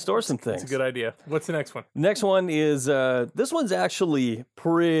spot to store some things. It's a good idea. What's the next one? Next one is, this one's actually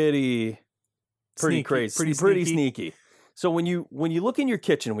pretty sneaky, crazy. Pretty sneaky. So when you look in your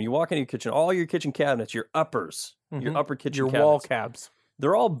kitchen, when you walk into your kitchen, all your kitchen cabinets, your uppers, your upper kitchen cabinets, wall cabs,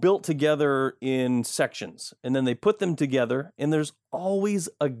 they're all built together in sections, and then they put them together, and there's always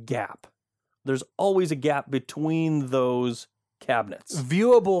a gap. There's always a gap between those cabinets.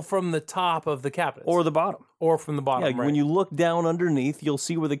 Viewable from the top of the cabinets. Or the bottom. Or from the bottom, right. When you look down underneath, you'll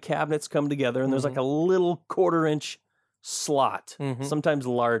see where the cabinets come together, and there's like a little 1/4-inch slot, sometimes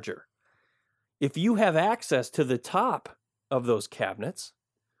larger. If you have access to the top of those cabinets,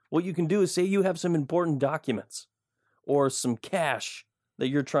 what you can do is say you have some important documents or some cash that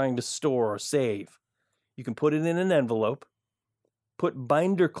you're trying to store or save. You can put it in an envelope, put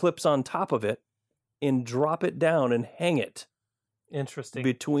binder clips on top of it, and drop it down and hang it. Interesting.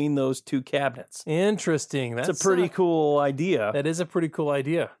 Between those 2 cabinets. Interesting. That's a pretty cool idea. That is a pretty cool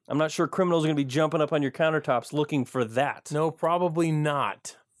idea. I'm not sure criminals are going to be jumping up on your countertops looking for that. No, probably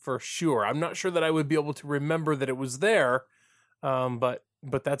not, for sure. I'm not sure that I would be able to remember that it was there, but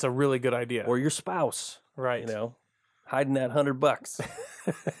that's a really good idea. Or your spouse. Right. Hiding that $100.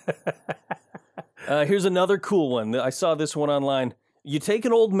 Here's another cool one. I saw this one online. You take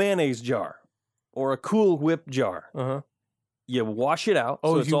an old mayonnaise jar or a Cool Whip jar. Uh-huh. You wash it out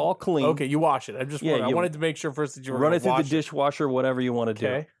so it's all clean. Okay, you wash it. I wanted to make sure first that you were run it through the dishwasher, whatever you want to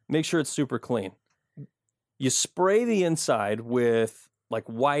do. Make sure it's super clean. You spray the inside with like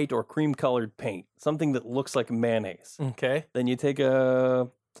white or cream-colored paint, something that looks like mayonnaise. Okay. Then you take a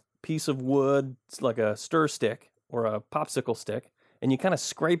piece of wood, like a stir stick or a popsicle stick, and you kind of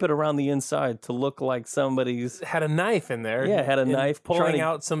scrape it around the inside to look like somebody's had a knife in there. Yeah, had a knife pulling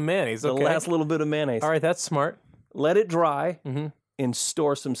out some mayonnaise. The last little bit of mayonnaise. All right, that's smart. Let it dry and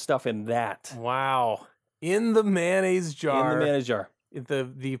store some stuff in that. Wow. In the mayonnaise jar. In the mayonnaise jar.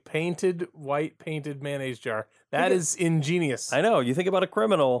 The painted white painted mayonnaise jar. That is ingenious. I know. You think about a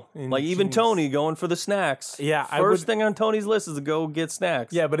criminal, like even Ingenious. Tony going for the snacks. Yeah, I First would- thing on Tony's list is to go get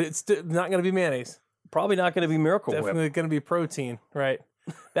snacks. Yeah, but it's not going to be mayonnaise. Probably not going to be Miracle Whip. Definitely going to be protein, right?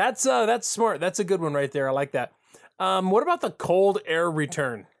 That's smart. That's a good one right there. I like that. What about the cold air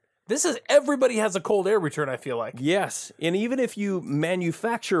return? This is everybody has a cold air return. I feel like. Yes, and even if you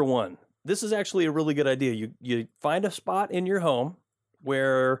manufacture one, this is actually a really good idea. You find a spot in your home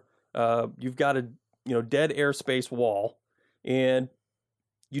where you've got a dead airspace wall, and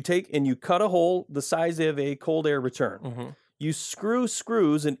you take and you cut a hole the size of a cold air return. Mm-hmm. You screw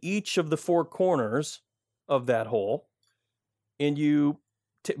screws in each of the four corners of that hole, and you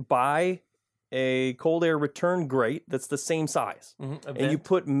buy a cold air return grate that's the same size, and you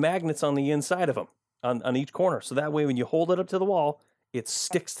put magnets on the inside of them on each corner. So that way, when you hold it up to the wall, it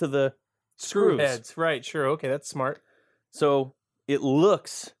sticks to the screw screws. heads. Right. Sure. Okay. That's smart. So it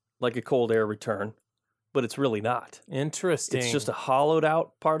looks like a cold air return, but it's really not. Interesting. It's just a hollowed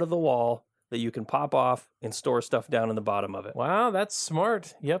out part of the wall that you can pop off and store stuff down in the bottom of it. Wow, that's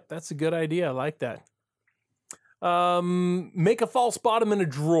smart. Yep, that's a good idea. I like that. Make a false bottom in a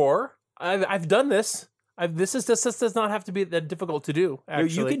drawer. I've done this. This does not have to be that difficult to do.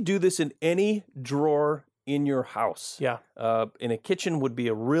 Actually, You can do this in any drawer in your house. Yeah. In a kitchen would be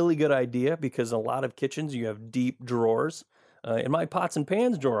a really good idea because in a lot of kitchens you have deep drawers. In my pots and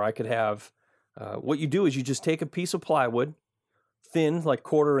pans drawer, I could have. What you do is you just take a piece of plywood, thin, like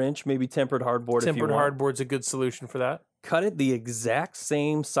 1/4 inch, maybe tempered hardboard. If you Tempered want. hardboard's a good solution for that. Cut it the exact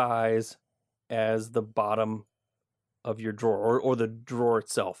same size as the bottom of your drawer or the drawer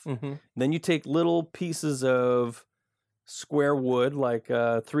itself. Mm-hmm. Then you take little pieces of square wood, like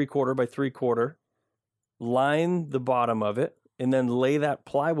 3/4 by 3/4, line the bottom of it, and then lay that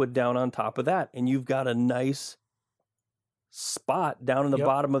plywood down on top of that. And you've got a nice spot down in the Yep.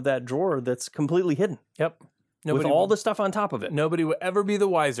 bottom of that drawer that's completely hidden Yep. with all the stuff on top of it. Nobody will ever be the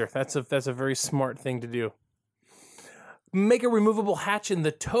wiser. That's a very smart thing to do. Make a removable hatch in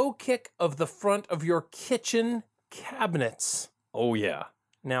the toe kick of the front of your kitchen cabinets. Oh, yeah.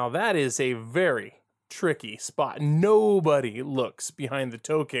 Now that is a very tricky spot. Nobody looks behind the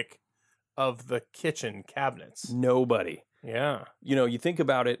toe kick of the kitchen cabinets. Nobody. Yeah. You think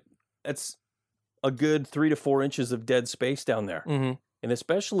about it, that's a good 3 to 4 inches of dead space down there. Mm-hmm. And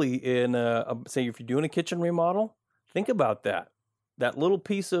especially in, say, if you're doing a kitchen remodel, think about that. That little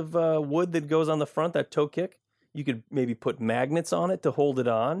piece of wood that goes on the front, that toe kick, you could maybe put magnets on it to hold it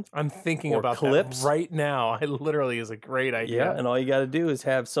on. I'm thinking Or about clips. that right now. It literally is a great idea. Yeah, and all you got to do is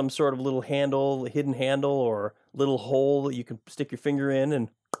have some sort of little handle, hidden handle, or little hole that you can stick your finger in and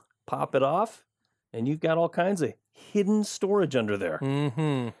pop it off, and you've got all kinds of hidden storage under there.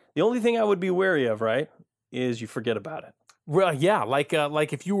 Mm-hmm. The only thing I would be wary of, right, is you forget about it. Well, yeah, like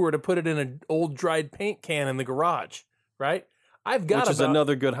if you were to put it in an old dried paint can in the garage, right? Which is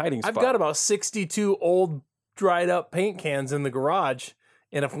another good hiding spot. I've got about 62 old dried up paint cans in the garage,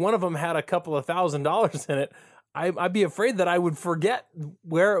 and if one of them had a couple of $1,000s in it, I'd be afraid that I would forget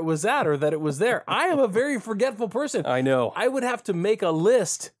where it was at or that it was there. I am a very forgetful person. I know. I would have to make a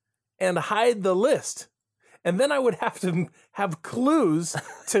list and hide the list. And then I would have to have clues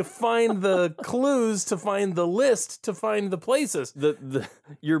to find the clues, to find the list, to find the places.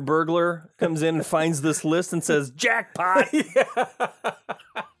 Your burglar comes in and finds this list and says, jackpot! Yeah.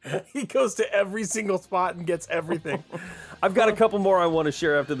 He goes to every single spot and gets everything. I've got a couple more I want to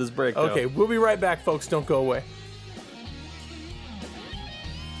share after this break, though. Okay, we'll be right back, folks. Don't go away.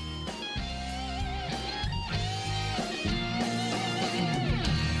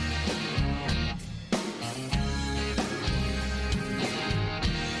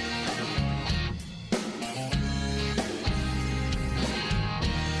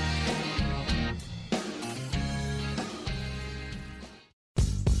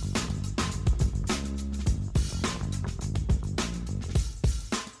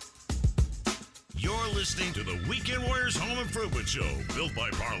 You're listening to the Weekend Warriors Home Improvement Show, built by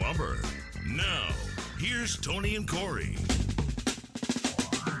Par Lumber. Now, here's Tony and Corey.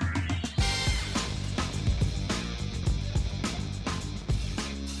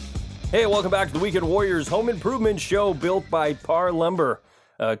 Hey, welcome back to the Weekend Warriors Home Improvement Show, built by Par Lumber.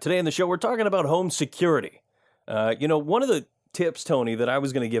 Today on the show, we're talking about home security. One of the tips, Tony, that I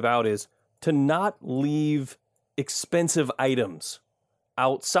was going to give out is to not leave expensive items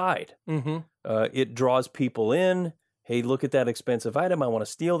outside. Mm-hmm. It draws people in. Hey, look at that expensive item. I want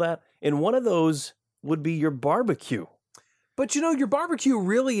to steal that. And one of those would be your barbecue. But your barbecue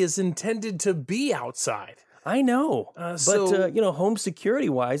really is intended to be outside. I know. So- But home security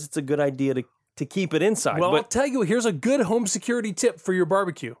wise, it's a good idea to to keep it inside. Well, I'll But tell you, here's a good home security tip for your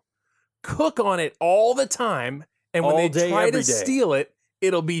barbecue. Cook on it all the time, and when All they day, try every to day. steal it,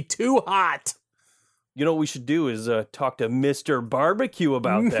 it'll be too hot. you know what we should do is talk to Mr. Barbecue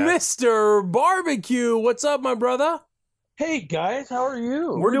about that. Mr. Barbecue, what's up, my brother? Hey guys, how are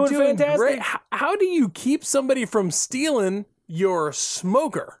you? We're doing fantastic. Great. How do you keep somebody from stealing your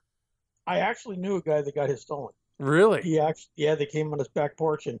smoker? I actually knew a guy that got his stolen. Really? They came on his back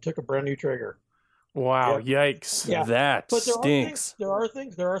porch and took a brand new Traeger. Wow, yikes. Yeah. That But stinks.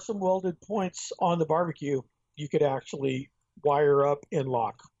 there are some welded points on the barbecue you could actually wire up and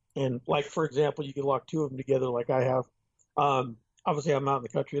lock. And like, for example, you can lock two of them together like I have. Obviously, I'm out in the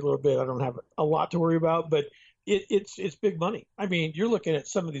country a little bit. I don't have a lot to worry about, but it's big money. I mean, you're looking at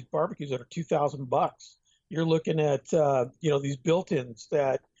some of these barbecues that are $2,000. You're looking at, these built-ins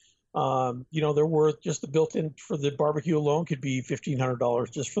that, they're worth, just the built-in for the barbecue alone could be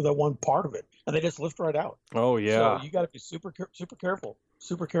 $1,500 just for that one part of it. And they just lift right out. Oh, yeah. So you got to be super careful.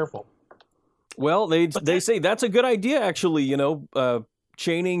 Super careful. Well, they say that's a good idea, actually,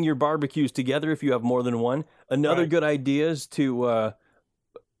 chaining your barbecues together if you have more than one. Another Right. good idea is to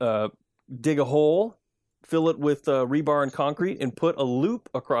dig a hole, fill it with rebar and concrete, and put a loop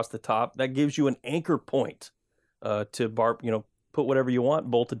across the top. That gives you an anchor point to put whatever you want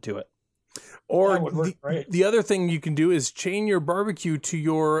bolted to it. Or That would work great. the other thing you can do is chain your barbecue to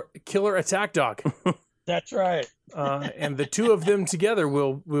your killer attack dog. That's right. And the two of them together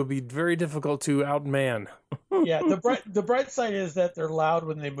will be very difficult to outman. Yeah, the bright side is that they're loud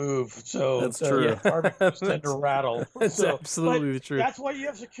when they move. So That's true. Barbecues tend to rattle. That's So- absolutely but true. That's why you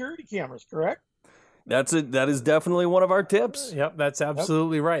have security cameras, correct? That's it. That is definitely one of our tips. Yep, that's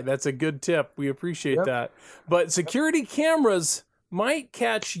absolutely right. That's a good tip. We appreciate Yep. that. But security cameras might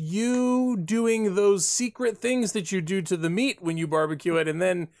catch you doing those secret things that you do to the meat when you barbecue it, and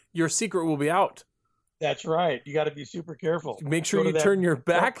then your secret will be out. That's right. You got to be super careful. Make sure Go to you that turn your dark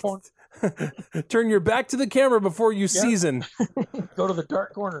back corner- turn your back to the camera before you season, Go to the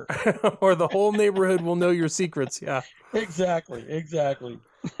dark corner. or the whole neighborhood will know your secrets. Yeah. Exactly.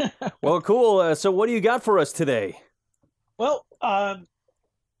 Well, cool. So what do you got for us today? Well,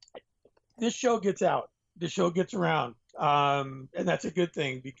 this show gets out. This show gets around. And that's a good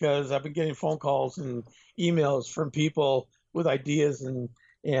thing because I've been getting phone calls and emails from people with ideas and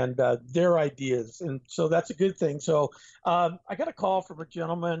their ideas. And so that's a good thing. So I got a call from a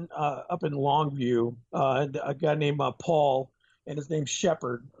gentleman up in Longview, and a guy named Paul, and his name's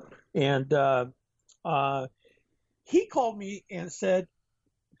Shepard. And he called me and said,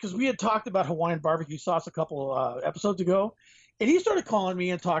 because we had talked about Hawaiian barbecue sauce a couple episodes ago, and he started calling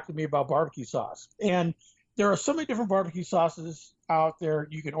me and talking to me about barbecue sauce. And there are so many different barbecue sauces out there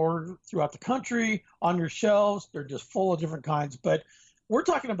you can order throughout the country on your shelves. They're just full of different kinds. But we're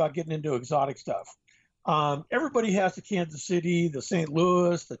talking about getting into exotic stuff. Everybody has the Kansas City, the St.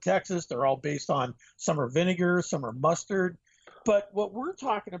 Louis, the Texas. They're all based on, some are vinegar, some are mustard. But what we're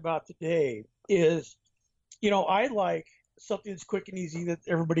talking about today is, I like something that's quick and easy that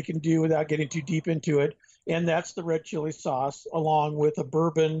everybody can do without getting too deep into it. And that's the red chili sauce, along with a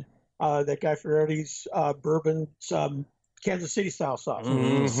bourbon, that Guy Fieri's bourbon, Kansas City style sauce.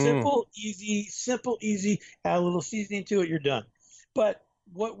 Mhm. Simple, easy, add a little seasoning to it, you're done. But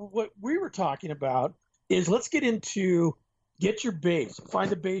what we were talking about is, let's get your base,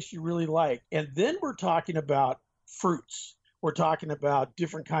 find a base you really like. And then we're talking about fruits. We're talking about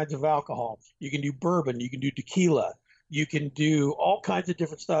different kinds of alcohol. You can do bourbon, you can do tequila, you can do all kinds of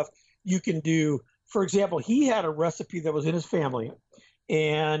different stuff. You can do, for example, he had a recipe that was in his family,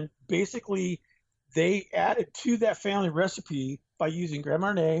 and basically they added to that family recipe by using Grand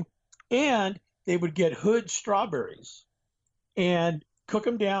Marnier, and they would get Hood strawberries and cook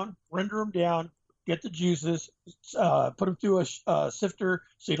them down, render them down, get the juices, put them through a sifter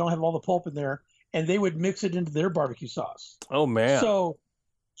so you don't have all the pulp in there, and they would mix it into their barbecue sauce. Oh, man. So,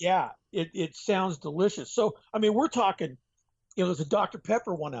 yeah, it sounds delicious. So, I mean, we're talking, there's a Dr.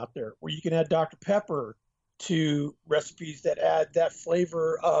 Pepper one out there where you can add Dr. Pepper to recipes that add that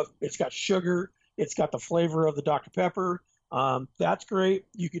flavor of, it's got sugar, it's got the flavor of the Dr. Pepper. That's great.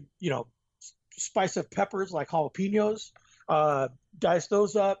 You could, spice up peppers like jalapenos, dice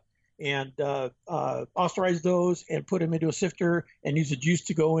those up and austerize those and put them into a sifter and use the juice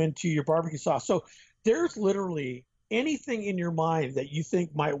to go into your barbecue sauce. So there's literally anything in your mind that you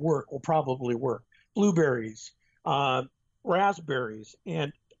think might work will probably work. Blueberries, raspberries,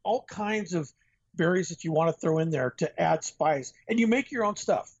 and all kinds of berries that you want to throw in there to add spice. And you make your own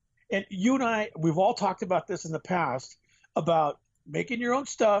stuff. And you and I, we've all talked about this in the past, about making your own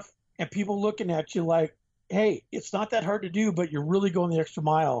stuff and people looking at you like, hey, it's not that hard to do, but you're really going the extra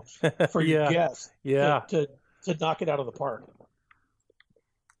mile for your guests to knock it out of the park.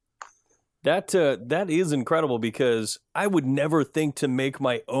 That is incredible, because I would never think to make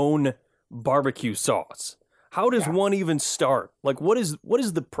my own barbecue sauce. How does one even start? Like, what is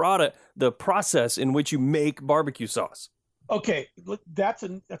the process in which you make barbecue sauce? Okay, that's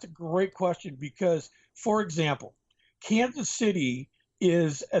a great question, because, for example, Kansas City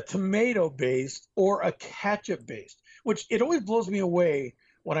is a tomato-based or a ketchup-based, which it always blows me away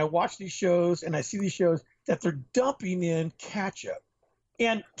when I watch these shows and I see these shows that they're dumping in ketchup.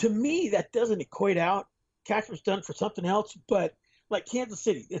 And to me, that doesn't equate out. Ketchup's done for something else, but like Kansas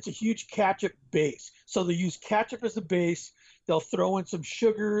City, it's a huge ketchup base. So they use ketchup as the base. They'll throw in some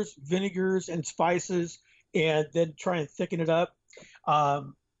sugars, vinegars, and spices, and then try and thicken it up.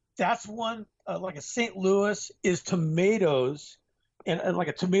 That's one, like a St. Louis is tomatoes and like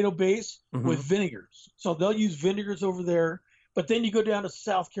a tomato base with vinegars. So they'll use vinegars over there. But then you go down to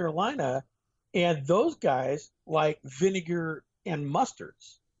South Carolina, and those guys like vinegar and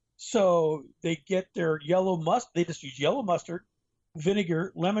mustards. So they get their yellow mustard. They just use yellow mustard,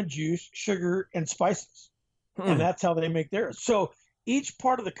 vinegar, lemon juice, sugar, and spices. And that's how they make theirs. So each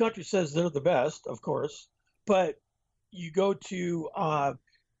part of the country says they're the best, of course. But you go to a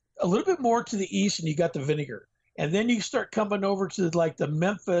little bit more to the east, and you got the vinegar. And then you start coming over to like the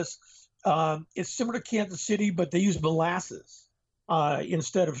Memphis. It's similar to Kansas City, but they use molasses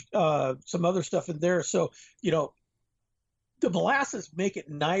instead of some other stuff in there. So, the molasses make it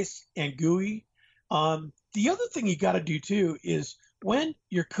nice and gooey. The other thing you got to do too is when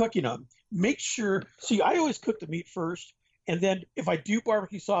you're cooking them, make sure. See, I always cook the meat first, and then if I do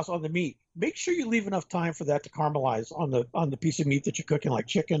barbecue sauce on the meat, make sure you leave enough time for that to caramelize on the piece of meat that you're cooking, like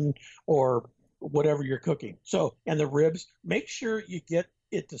chicken or whatever you're cooking. So, and the ribs, make sure you get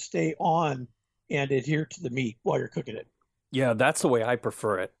it to stay on and adhere to the meat while you're cooking it. Yeah, that's the way I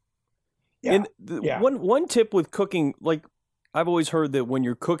prefer it. Yeah. And one tip with cooking, like I've always heard that when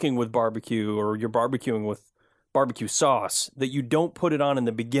you're cooking with barbecue or you're barbecuing with barbecue sauce, that you don't put it on in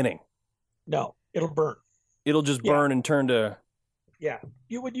the beginning. No, it'll burn. It'll just burn and turn to. Yeah,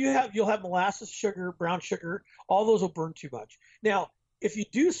 you'll have molasses, sugar, brown sugar. All those will burn too much. Now, if you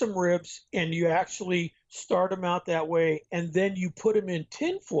do some ribs and you actually start them out that way, and then you put them in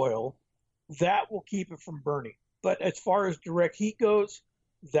tin foil, that will keep it from burning. But as far as direct heat goes,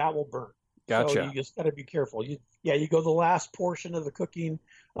 that will burn. Gotcha. So you just got to be careful. You go the last portion of the cooking,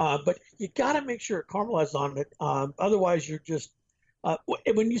 but you got to make sure it caramelizes on it. Otherwise, you're just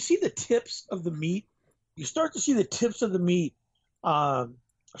when you see the tips of the meat, you start to see the tips of the meat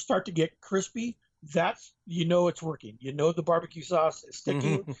start to get crispy. That's it's working. The barbecue sauce is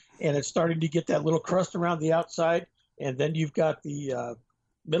sticking and it's starting to get that little crust around the outside, and then you've got the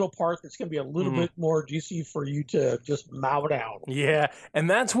middle part that's going to be a little bit more juicy for you to just mow down. Yeah, and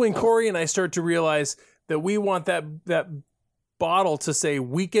that's when Corey and I start to realize that we want that bottle to say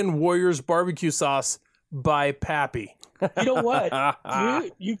Weekend Warriors barbecue sauce by Pappy. You know what?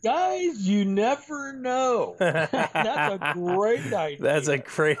 you guys, you never know. That's a great idea. That's a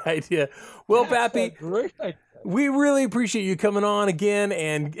great idea. Well, Pappy, great idea. We really appreciate you coming on again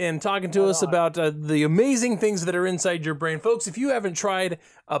and talking to us about the amazing things that are inside your brain. Folks, if you haven't tried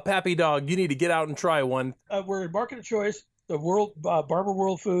a Pappy Dog, you need to get out and try one. We're in Market of Choice, the Barber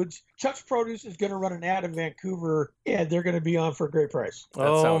World Foods. Chuck's Produce is going to run an ad in Vancouver, and they're going to be on for a great price.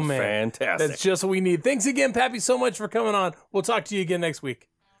 That sounds fantastic. That's just what we need. Thanks again, Pappy, so much for coming on. We'll talk to you again next week.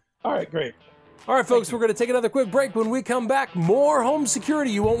 All right, great. All right, folks, we're going to take another quick break. When we come back, more home security.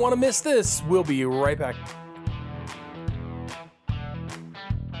 You won't want to miss this. We'll be right back.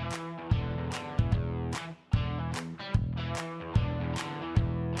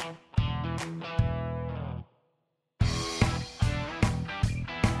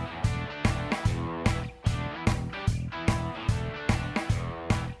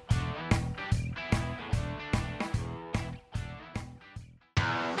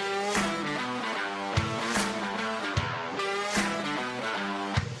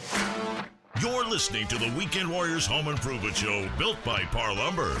 You're listening to the Weekend Warriors Home Improvement Show, built by Par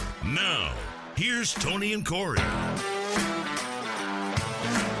Lumber. Now, here's Tony and Corey.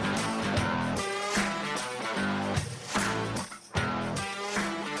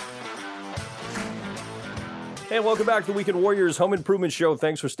 Hey, welcome back to the Weekend Warriors Home Improvement Show.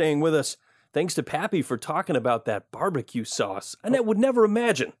 Thanks for staying with us. Thanks to Pappy for talking about that barbecue sauce. I would never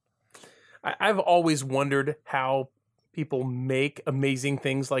imagine. I've always wondered how people make amazing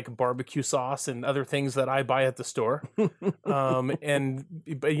things like barbecue sauce and other things that I buy at the store. And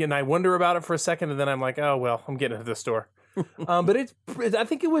I wonder about it for a second, and then I'm like, oh, well, I'm getting it at the store. But I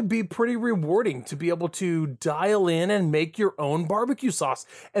think it would be pretty rewarding to be able to dial in and make your own barbecue sauce,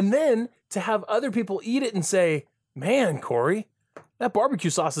 and then to have other people eat it and say, "Man, Corey, that barbecue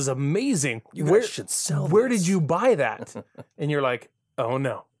sauce is amazing. You guys should sell Where this." did you buy that?" And you're like, "Oh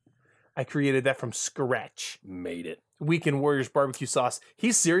no, I created that from scratch." Made it. Weekend Warriors barbecue sauce.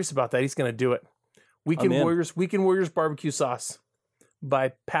 He's serious about that. He's going to do it. Weekend in. Warriors barbecue sauce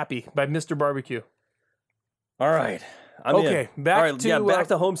by Mr. Barbecue. All right. I'm Okay, in. back All right, to, back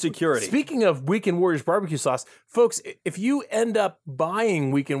to home security. Speaking of Weekend Warriors barbecue sauce, folks, if you end up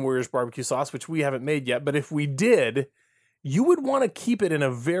buying Weekend Warriors barbecue sauce, which we haven't made yet, but if we did, you would want to keep it in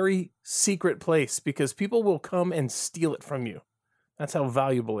a very secret place because people will come and steal it from you. That's how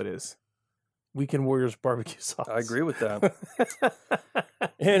valuable it is. Weekend Warriors barbecue sauce. I agree with that.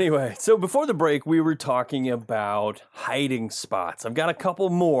 Anyway, so before the break, we were talking about hiding spots. I've got a couple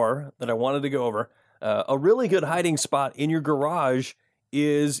more that I wanted to go over. A really good hiding spot in your garage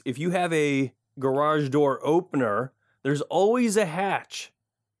is if you have a garage door opener, there's always a hatch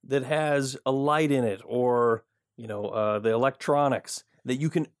that has a light in it or, the electronics that you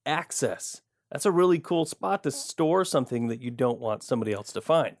can access. That's a really cool spot to store something that you don't want somebody else to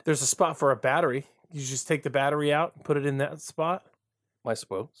find. There's a spot for a battery. You just take the battery out and put it in that spot. I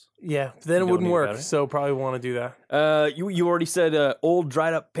suppose. Yeah, then it don't wouldn't need a work. battery? So probably want to do that. You already said old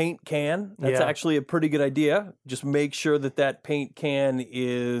dried up paint can. That's Yeah. actually a pretty good idea. Just make sure that paint can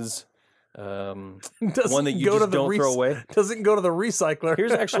is one that you just don't throw away. Doesn't go to the recycler.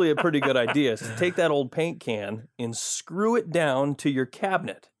 Here's actually a pretty good idea. So take that old paint can and screw it down to your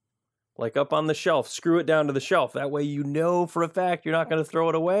cabinet. Like up on the shelf, screw it down to the shelf. That way you know for a fact you're not going to throw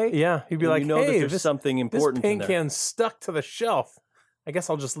it away. Yeah, he'd be And like, you know that "Hey, there's something this important paint in there." can's stuck to the shelf. I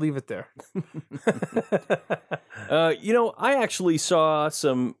guess I'll just leave it there." I actually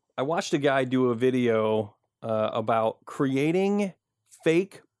I watched a guy do a video about creating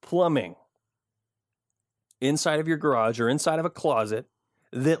fake plumbing inside of your garage or inside of a closet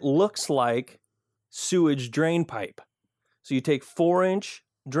that looks like sewage drain pipe. So you take 4-inch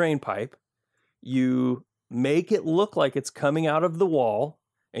drain pipe, you make it look like it's coming out of the wall,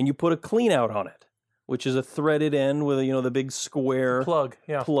 and you put a clean out on it, which is a threaded end with the big square Plug,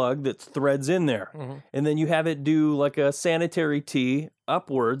 yeah. plug that threads in there. Mhm. And then you have it do like a sanitary tee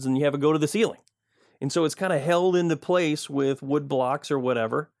upwards and you have it go to the ceiling. And so it's kind of held into place with wood blocks or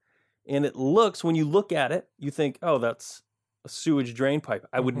whatever. And it looks, when you look at it, you think, oh, that's a sewage drain pipe.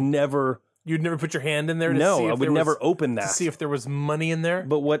 I would never. You'd never put your hand in there to see No, if I would there never was, open to that. see if there was money in there.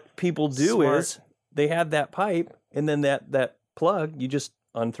 But what people do Smart. is they have that pipe and then that plug, you just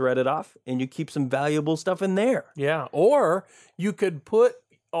unthread it off and you keep some valuable stuff in there. Yeah, or you could put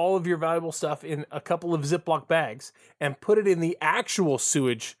all of your valuable stuff in a couple of Ziploc bags and put it in the actual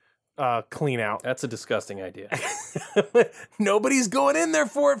sewage clean out. That's a disgusting idea. Nobody's going in there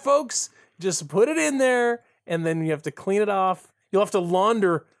for it, folks. Just put it in there, and then you have to clean it off. You'll have to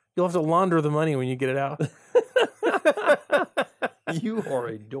launder the money when you get it out. You are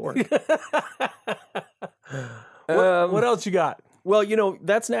a dork. What else you got? Well,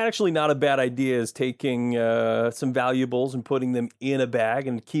 that's not a bad idea, is taking some valuables and putting them in a bag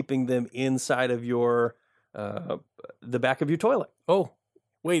and keeping them inside of your the back of your toilet. Oh,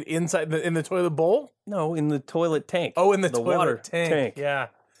 wait, inside in the toilet bowl? No, in the toilet tank. Oh, in the the toilet water tank. Yeah.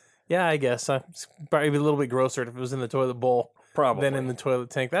 Yeah, I guess. It's probably a little bit grosser if it was in the toilet bowl Probably. than in the toilet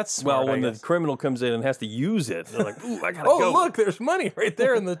tank. That's smart, Well, when I the guess. criminal comes in and has to use it, they're like, "Ooh, I gotta Oh, go." look, there's money right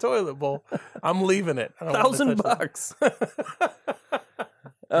there in the toilet bowl. I'm leaving it. I don't want to touch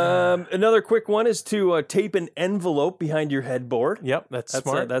 $1,000. Another quick one is to tape an envelope behind your headboard. that. Yep, that's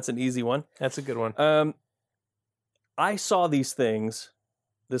smart. That's an easy one. That's a good one. I saw these things.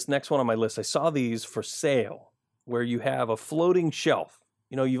 This next one on my list, I saw these for sale, where you have a floating shelf.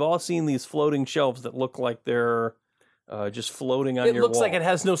 You've all seen these floating shelves that look like they're just floating on It your looks wall. like it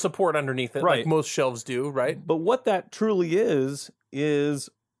has no support underneath it, Right. like most shelves do, right? But what that truly is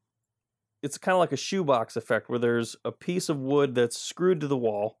it's kind of like a shoebox effect, where there's a piece of wood that's screwed to the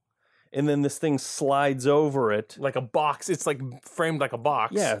wall, and then this thing slides over it. Like a box. It's like framed like a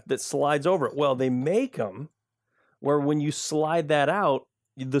box. Yeah, that slides over it. Well, they make them where when you slide that out,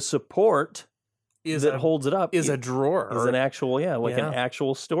 the support that holds it up is a drawer. is an actual, an Yeah.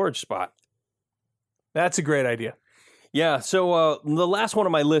 actual storage spot. That's a great idea. Yeah, so the last one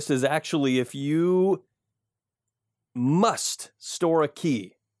on my list is actually if you must store a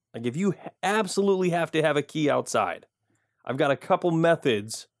key. Like if you absolutely have to have a key outside. I've got a couple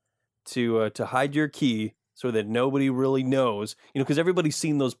methods to hide your key so that nobody really knows. Because everybody's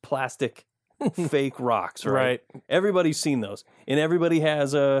seen those plastic fake rocks, right? Everybody's seen those. And everybody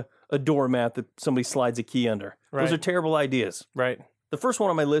has a doormat that somebody slides a key under. Right. Those are terrible ideas. Right. The first one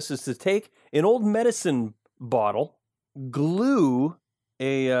on my list is to take an old medicine bottle, glue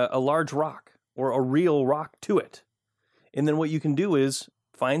a large rock or a real rock to it. And then what you can do is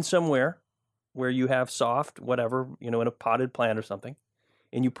find somewhere where you have soft, whatever, in a potted plant or something,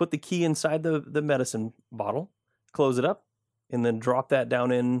 and you put the key inside the medicine bottle, close it up, and then drop that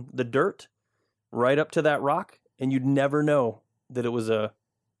down in the dirt right up to that rock, and you'd never know that it was a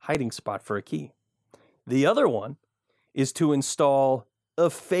hiding spot for a key. The other one is to install a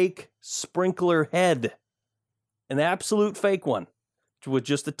fake sprinkler head, an absolute fake one with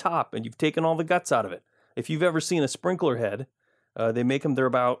just the top, and you've taken all the guts out of it. If you've ever seen a sprinkler head, they make them, they're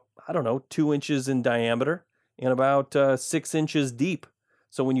about, 2 inches in diameter and about 6 inches deep.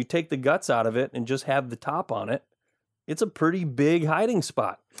 So when you take the guts out of it and just have the top on it, it's a pretty big hiding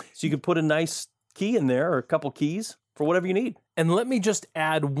spot. So you can put a nice key in there or a couple keys for whatever you need. And let me just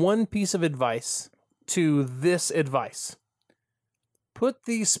add one piece of advice to this advice. Put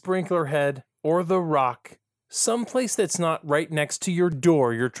the sprinkler head or the rock someplace that's not right next to your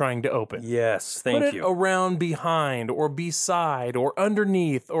door you're trying to open. Yes, Put it around behind or beside or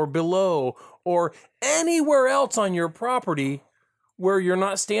underneath or below or anywhere else on your property where you're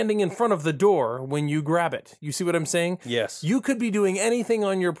not standing in front of the door when you grab it. You see what I'm saying? Yes. You could be doing anything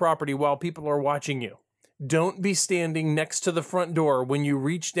on your property while people are watching you. Don't be standing next to the front door when you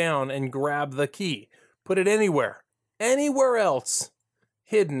reach down and grab the key. Put it anywhere else,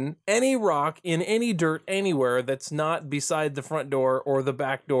 hidden, any rock, in any dirt, anywhere that's not beside the front door or the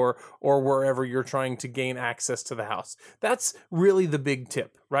back door or wherever you're trying to gain access to the house. That's really the big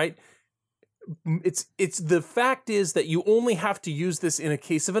tip, right? It's the fact is that you only have to use this in a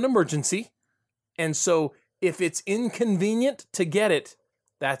case of an emergency. And so if it's inconvenient to get it,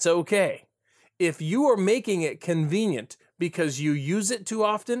 that's okay. If you are making it convenient because you use it too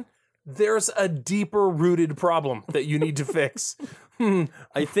often, there's a deeper rooted problem that you need to fix.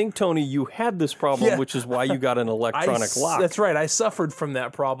 I think, Tony, you had this problem, which is why you got an electronic lock. That's right. I suffered from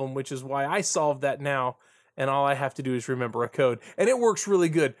that problem, which is why I solved that now. And all I have to do is remember a code. And it works really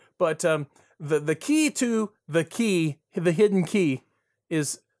good. But the key to the key, the hidden key,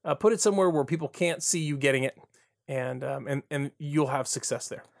 is put it somewhere where people can't see you getting it. And you'll have success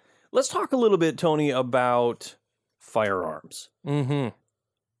there. Let's talk a little bit, Tony, about firearms. Mm-hmm.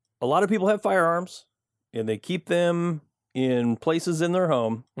 A lot of people have firearms, and they keep them in places in their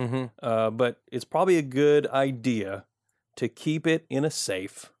home, but it's probably a good idea to keep it in a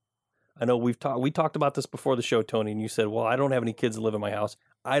safe. I know we talked about this before the show, Tony, and you said, well, I don't have any kids that live in my house.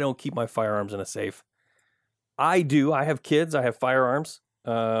 I don't keep my firearms in a safe. I do. I have kids. I have firearms,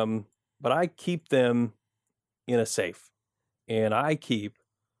 but I keep them in a safe, and I keep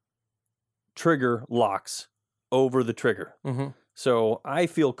trigger locks over the trigger. Mm-hmm. So I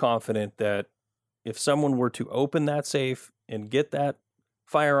feel confident that if someone were to open that safe and get that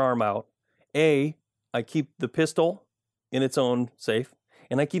firearm out, I keep the pistol in its own safe,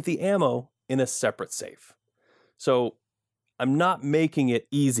 and I keep the ammo in a separate safe. So I'm not making it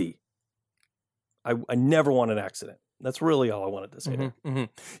easy. I never want an accident. That's really all I wanted to say. Mm-hmm, mm-hmm.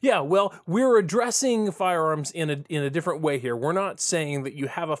 Yeah, well, we're addressing firearms in a different way here. We're not saying that you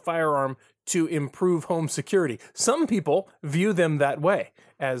have a firearm to improve home security. Some people view them that way,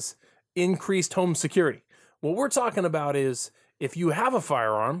 as increased home security. What we're talking about is if you have a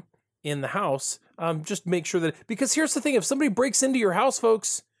firearm in the house, just make sure that, because here's the thing, if somebody breaks into your house,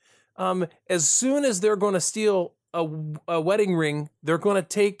 folks, as soon as they're going to steal a wedding ring, they're going to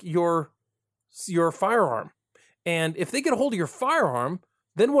take your firearm. And if they get a hold of your firearm,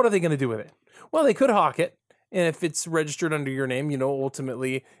 then what are they going to do with it? Well, they could hawk it. And if it's registered under your name,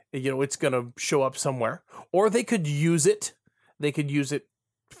 ultimately, it's going to show up somewhere. Or they could use it. They could use it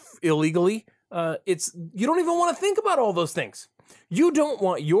illegally. You don't even want to think about all those things. You don't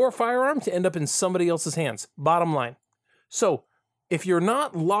want your firearm to end up in somebody else's hands. Bottom line. So if you're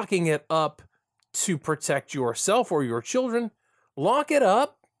not locking it up to protect yourself or your children, lock it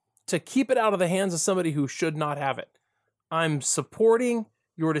up to keep it out of the hands of somebody who should not have it. I'm supporting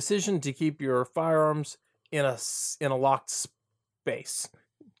your decision to keep your firearms in a locked space.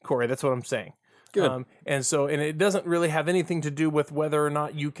 Corey, that's what I'm saying. Good. And it doesn't really have anything to do with whether or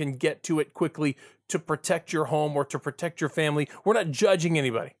not you can get to it quickly to protect your home or to protect your family. We're not judging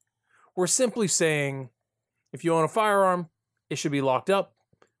anybody. We're simply saying if you own a firearm, it should be locked up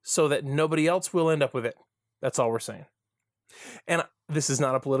so that nobody else will end up with it. That's all we're saying. And this is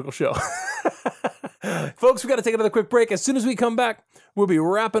not a political show. Folks, we got to take another quick break. As soon as we come back, we'll be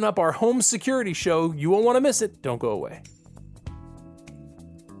wrapping up our home security show. You won't want to miss it. Don't go away.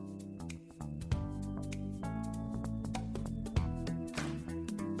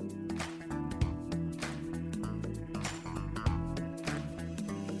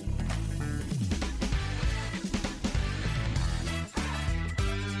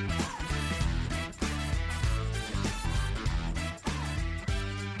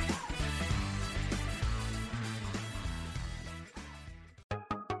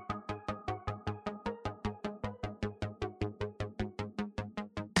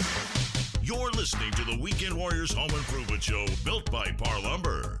 listening to the Weekend Warriors Home Improvement Show, built by Par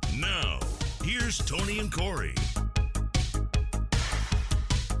Lumber. Now, here's Tony and Corey.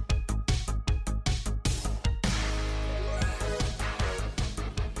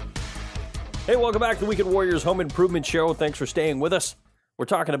 Hey, welcome back to the Weekend Warriors Home Improvement Show. Thanks for staying with us. We're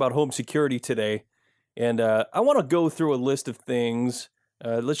talking about home security today, and I want to go through a list of things.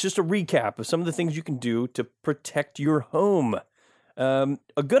 Let's just a recap of some of the things you can do to protect your home.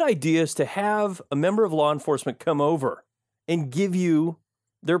 A good idea is to have a member of law enforcement come over and give you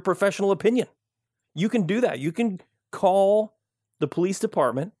their professional opinion. You can do that. You can call the police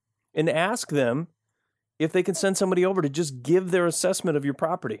department and ask them if they can send somebody over to just give their assessment of your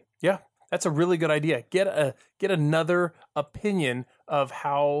property. Yeah, that's a really good idea. Get another opinion of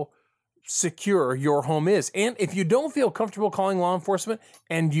how secure your home is. And if you don't feel comfortable calling law enforcement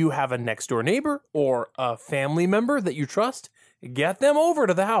and you have a next door neighbor or a family member that you trust, get them over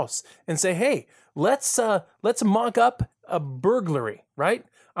to the house and say, hey, let's mock up a burglary, right?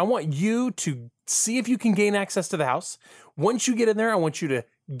 I want you to see if you can gain access to the house. Once you get in there, I want you to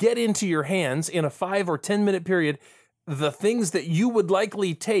get into your hands in a 5 or 10 minute period the things that you would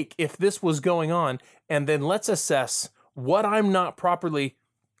likely take if this was going on, and then let's assess what I'm not properly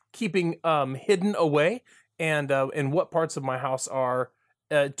keeping hidden away, and what parts of my house are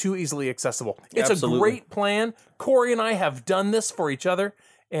too easily accessible. It's Absolutely. a great plan. Corey and I have done this for each other,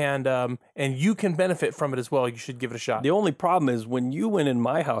 and you can benefit from it as well. You should give it a shot. The only problem is when you went in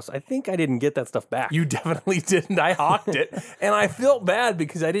my house, I think I didn't get that stuff back. You definitely didn't. I hawked it, and I felt bad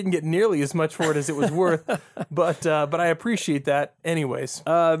because I didn't get nearly as much for it as it was worth. But I appreciate that anyways.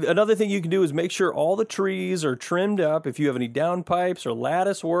 Another thing you can do is make sure all the trees are trimmed up. If you have any downpipes or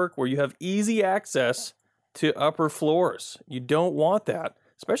lattice work where you have easy access to upper floors, you don't want that.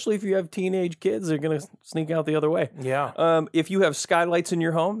 Especially if you have teenage kids, they're going to sneak out the other way. Yeah. If you have skylights in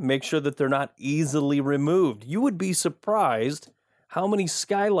your home, make sure that they're not easily removed. You would be surprised how many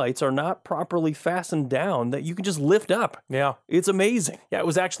skylights are not properly fastened down that you can just lift up. Yeah. It's amazing. Yeah, it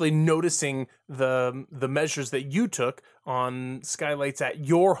was actually noticing the measures that you took on skylights at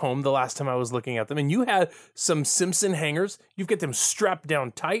your home the last time I was looking at them. And you had some Simpson hangers. You've got them strapped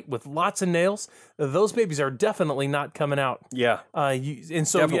down tight with lots of nails. Those babies are definitely not coming out. Yeah. Yeah,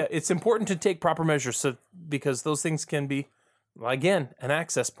 it's important to take proper measures because those things can be, again, an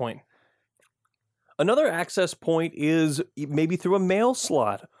access point. Another access point is maybe through a mail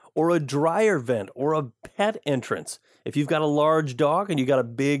slot or a dryer vent or a pet entrance. If you've got a large dog and you got a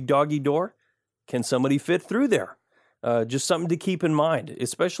big doggy door, can somebody fit through there? Just something to keep in mind,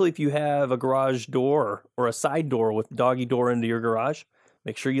 especially if you have a garage door or a side door with doggy door into your garage.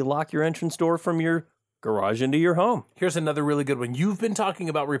 Make sure you lock your entrance door from your garage into your home. Here's another really good one. You've been talking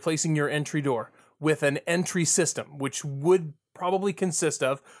about replacing your entry door with an entry system, which would probably consist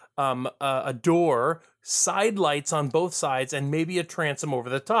of a door, side lights on both sides, and maybe a transom over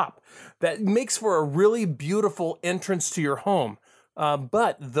the top. That makes for a really beautiful entrance to your home.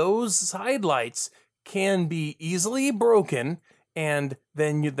 But those side lights can be easily broken, and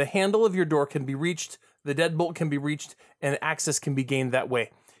then the handle of your door can be reached, the deadbolt can be reached, and access can be gained that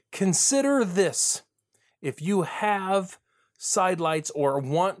way. Consider this. If you have side lights or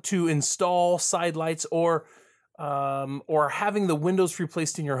want to install side lights or having the windows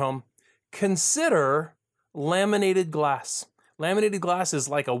replaced in your home, consider laminated glass. Laminated glass is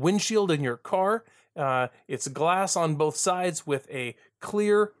like a windshield in your car. It's glass on both sides with a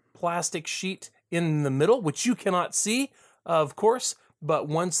clear plastic sheet in the middle, which you cannot see, of course, but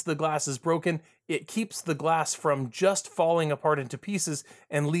once the glass is broken, it keeps the glass from just falling apart into pieces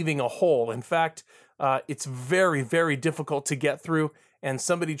and leaving a hole. In fact, it's very, very difficult to get through, and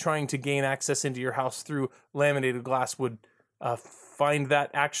somebody trying to gain access into your house through laminated glass would find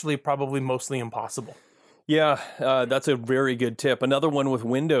that actually probably mostly impossible. Yeah, that's a very good tip. Another one with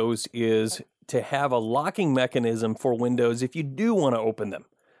windows is to have a locking mechanism for windows if you do want to open them.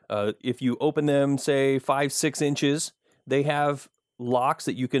 If you open them, say, 5-6 inches, they have locks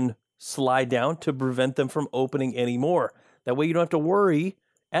that you can slide down to prevent them from opening anymore. That way you don't have to worry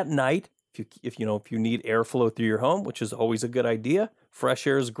at night if you need airflow through your home, which is always a good idea. Fresh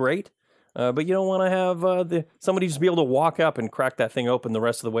air is great. But you don't want to have somebody just be able to walk up and crack that thing open the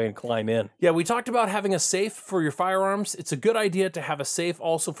rest of the way and climb in. Yeah, we talked about having a safe for your firearms. It's a good idea to have a safe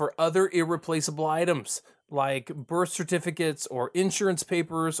also for other irreplaceable items like birth certificates or insurance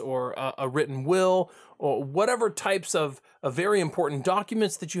papers or a written will or whatever types of very important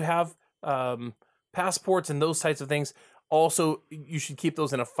documents that you have, passports and those types of things. Also, you should keep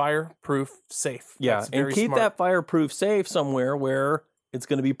those in a fireproof safe. Yeah, That's very and keep smart. that fireproof safe somewhere where it's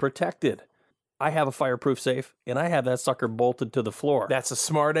going to be protected. I have a fireproof safe, and I have that sucker bolted to the floor. That's a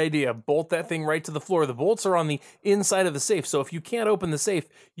smart idea. Bolt that thing right to the floor. The bolts are on the inside of the safe, so if you can't open the safe,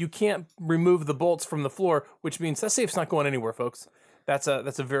 you can't remove the bolts from the floor, which means that safe's not going anywhere, folks. That's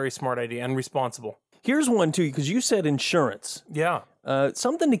a very smart idea and responsible. Here's one, too, because you said insurance. Yeah.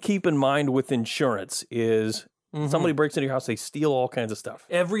 Something to keep in mind with insurance is somebody breaks into your house, they steal all kinds of stuff.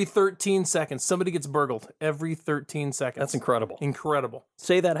 Every 13 seconds, somebody gets burgled. Every 13 seconds. That's incredible. Incredible.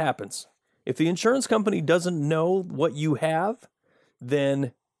 Say that happens. If the insurance company doesn't know what you have,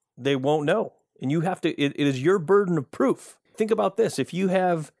 then they won't know. And you have to, it is your burden of proof. Think about this. If you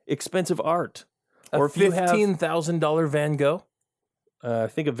have expensive art, or if you have $15,000 Van Gogh. I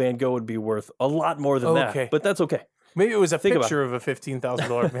think a Van Gogh would be worth a lot more than that, but that's okay. Maybe it was a picture of a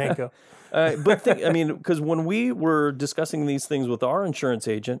 $15,000 Van Gogh. But because when we were discussing these things with our insurance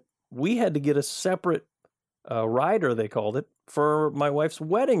agent, we had to get a separate rider, they called it, for my wife's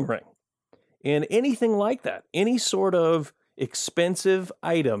wedding ring. And anything like that, any sort of expensive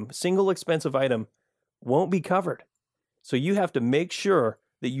item, single expensive item, won't be covered. So you have to make sure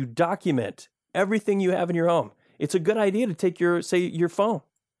that you document everything you have in your home. It's a good idea to take your phone.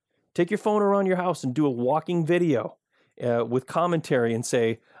 Take your phone around your house and do a walking video with commentary and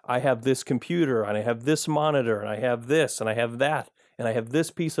say, I have this computer, and I have this monitor, and I have this, and I have that, and I have this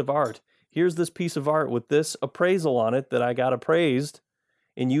piece of art. Here's this piece of art with this appraisal on it that I got appraised,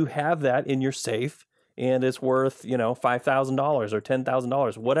 and you have that in your safe, and it's worth, $5,000 or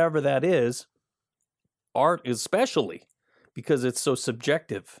 $10,000, whatever that is. Art especially, because it's so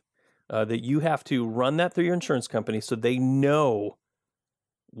subjective, that you have to run that through your insurance company so they know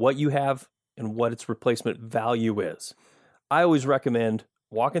what you have and what its replacement value is. I always recommend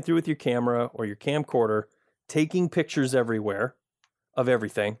walking through with your camera or your camcorder, taking pictures everywhere of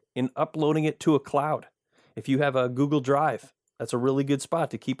everything, and uploading it to a cloud. If you have a Google Drive, that's a really good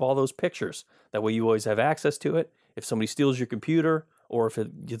spot to keep all those pictures. That way you always have access to it. If somebody steals your computer or if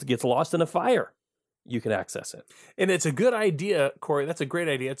it gets lost in a fire, you can access it. And it's a good idea, Corey. That's a great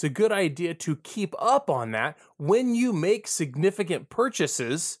idea. It's a good idea to keep up on that when you make significant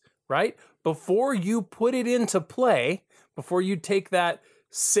purchases, right? Before you put it into play, before you take that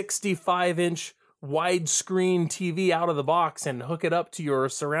 65-inch widescreen TV out of the box and hook it up to your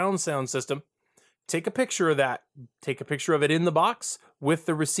surround sound system, take a picture of that. Take a picture of it in the box with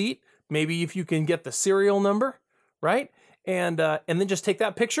the receipt. Maybe if you can get the serial number, right? And then just take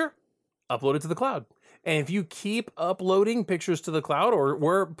that picture, upload it to the cloud. And if you keep uploading pictures to the cloud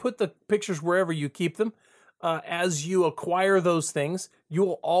or put the pictures wherever you keep them, as you acquire those things, you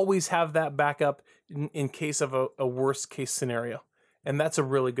will always have that backup in case of a worst case scenario. And that's a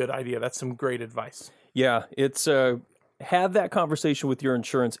really good idea. That's some great advice. Yeah, it's have that conversation with your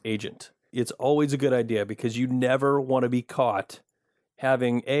insurance agent. It's always a good idea because you never want to be caught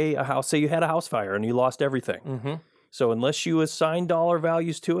having a house. Say you had a house fire and you lost everything. Mm-hmm. So unless you assign dollar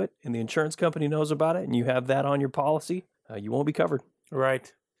values to it and the insurance company knows about it and you have that on your policy, you won't be covered.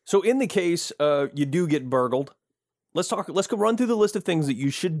 Right. So in the case you do get burgled, let's go run through the list of things that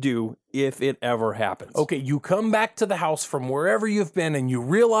you should do if it ever happens. Okay, you come back to the house from wherever you've been and you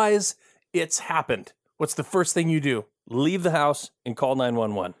realize it's happened. What's the first thing you do? Leave the house and call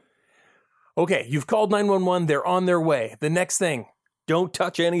 911. Okay, you've called 911. They're on their way. The next thing. Don't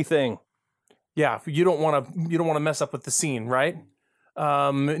touch anything. Yeah, you don't want to mess up with the scene, right?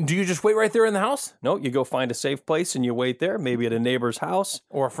 Do you just wait right there in the house? No, you go find a safe place and you wait there, maybe at a neighbor's house.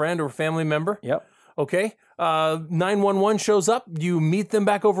 Or a friend or family member? Yep. Okay. 911 shows up. You meet them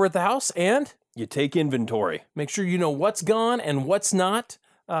back over at the house and? You take inventory. Make sure you know what's gone and what's not.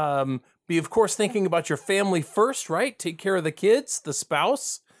 Be, of course, thinking about your family first, right? Take care of the kids, the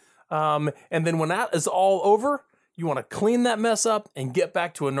spouse. And then when that is all over, you want to clean that mess up and get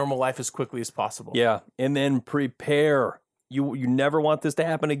back to a normal life as quickly as possible. Yeah, and then prepare. You never want this to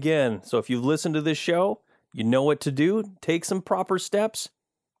happen again. So if you've listened to this show, you know what to do. Take some proper steps,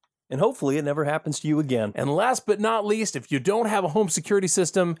 and hopefully it never happens to you again. And last but not least, if you don't have a home security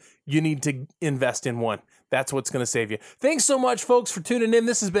system, you need to invest in one. That's what's going to save you. Thanks so much, folks, for tuning in.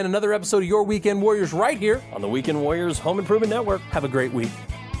 This has been another episode of Your Weekend Warriors right here on the Weekend Warriors Home Improvement Network. Have a great week.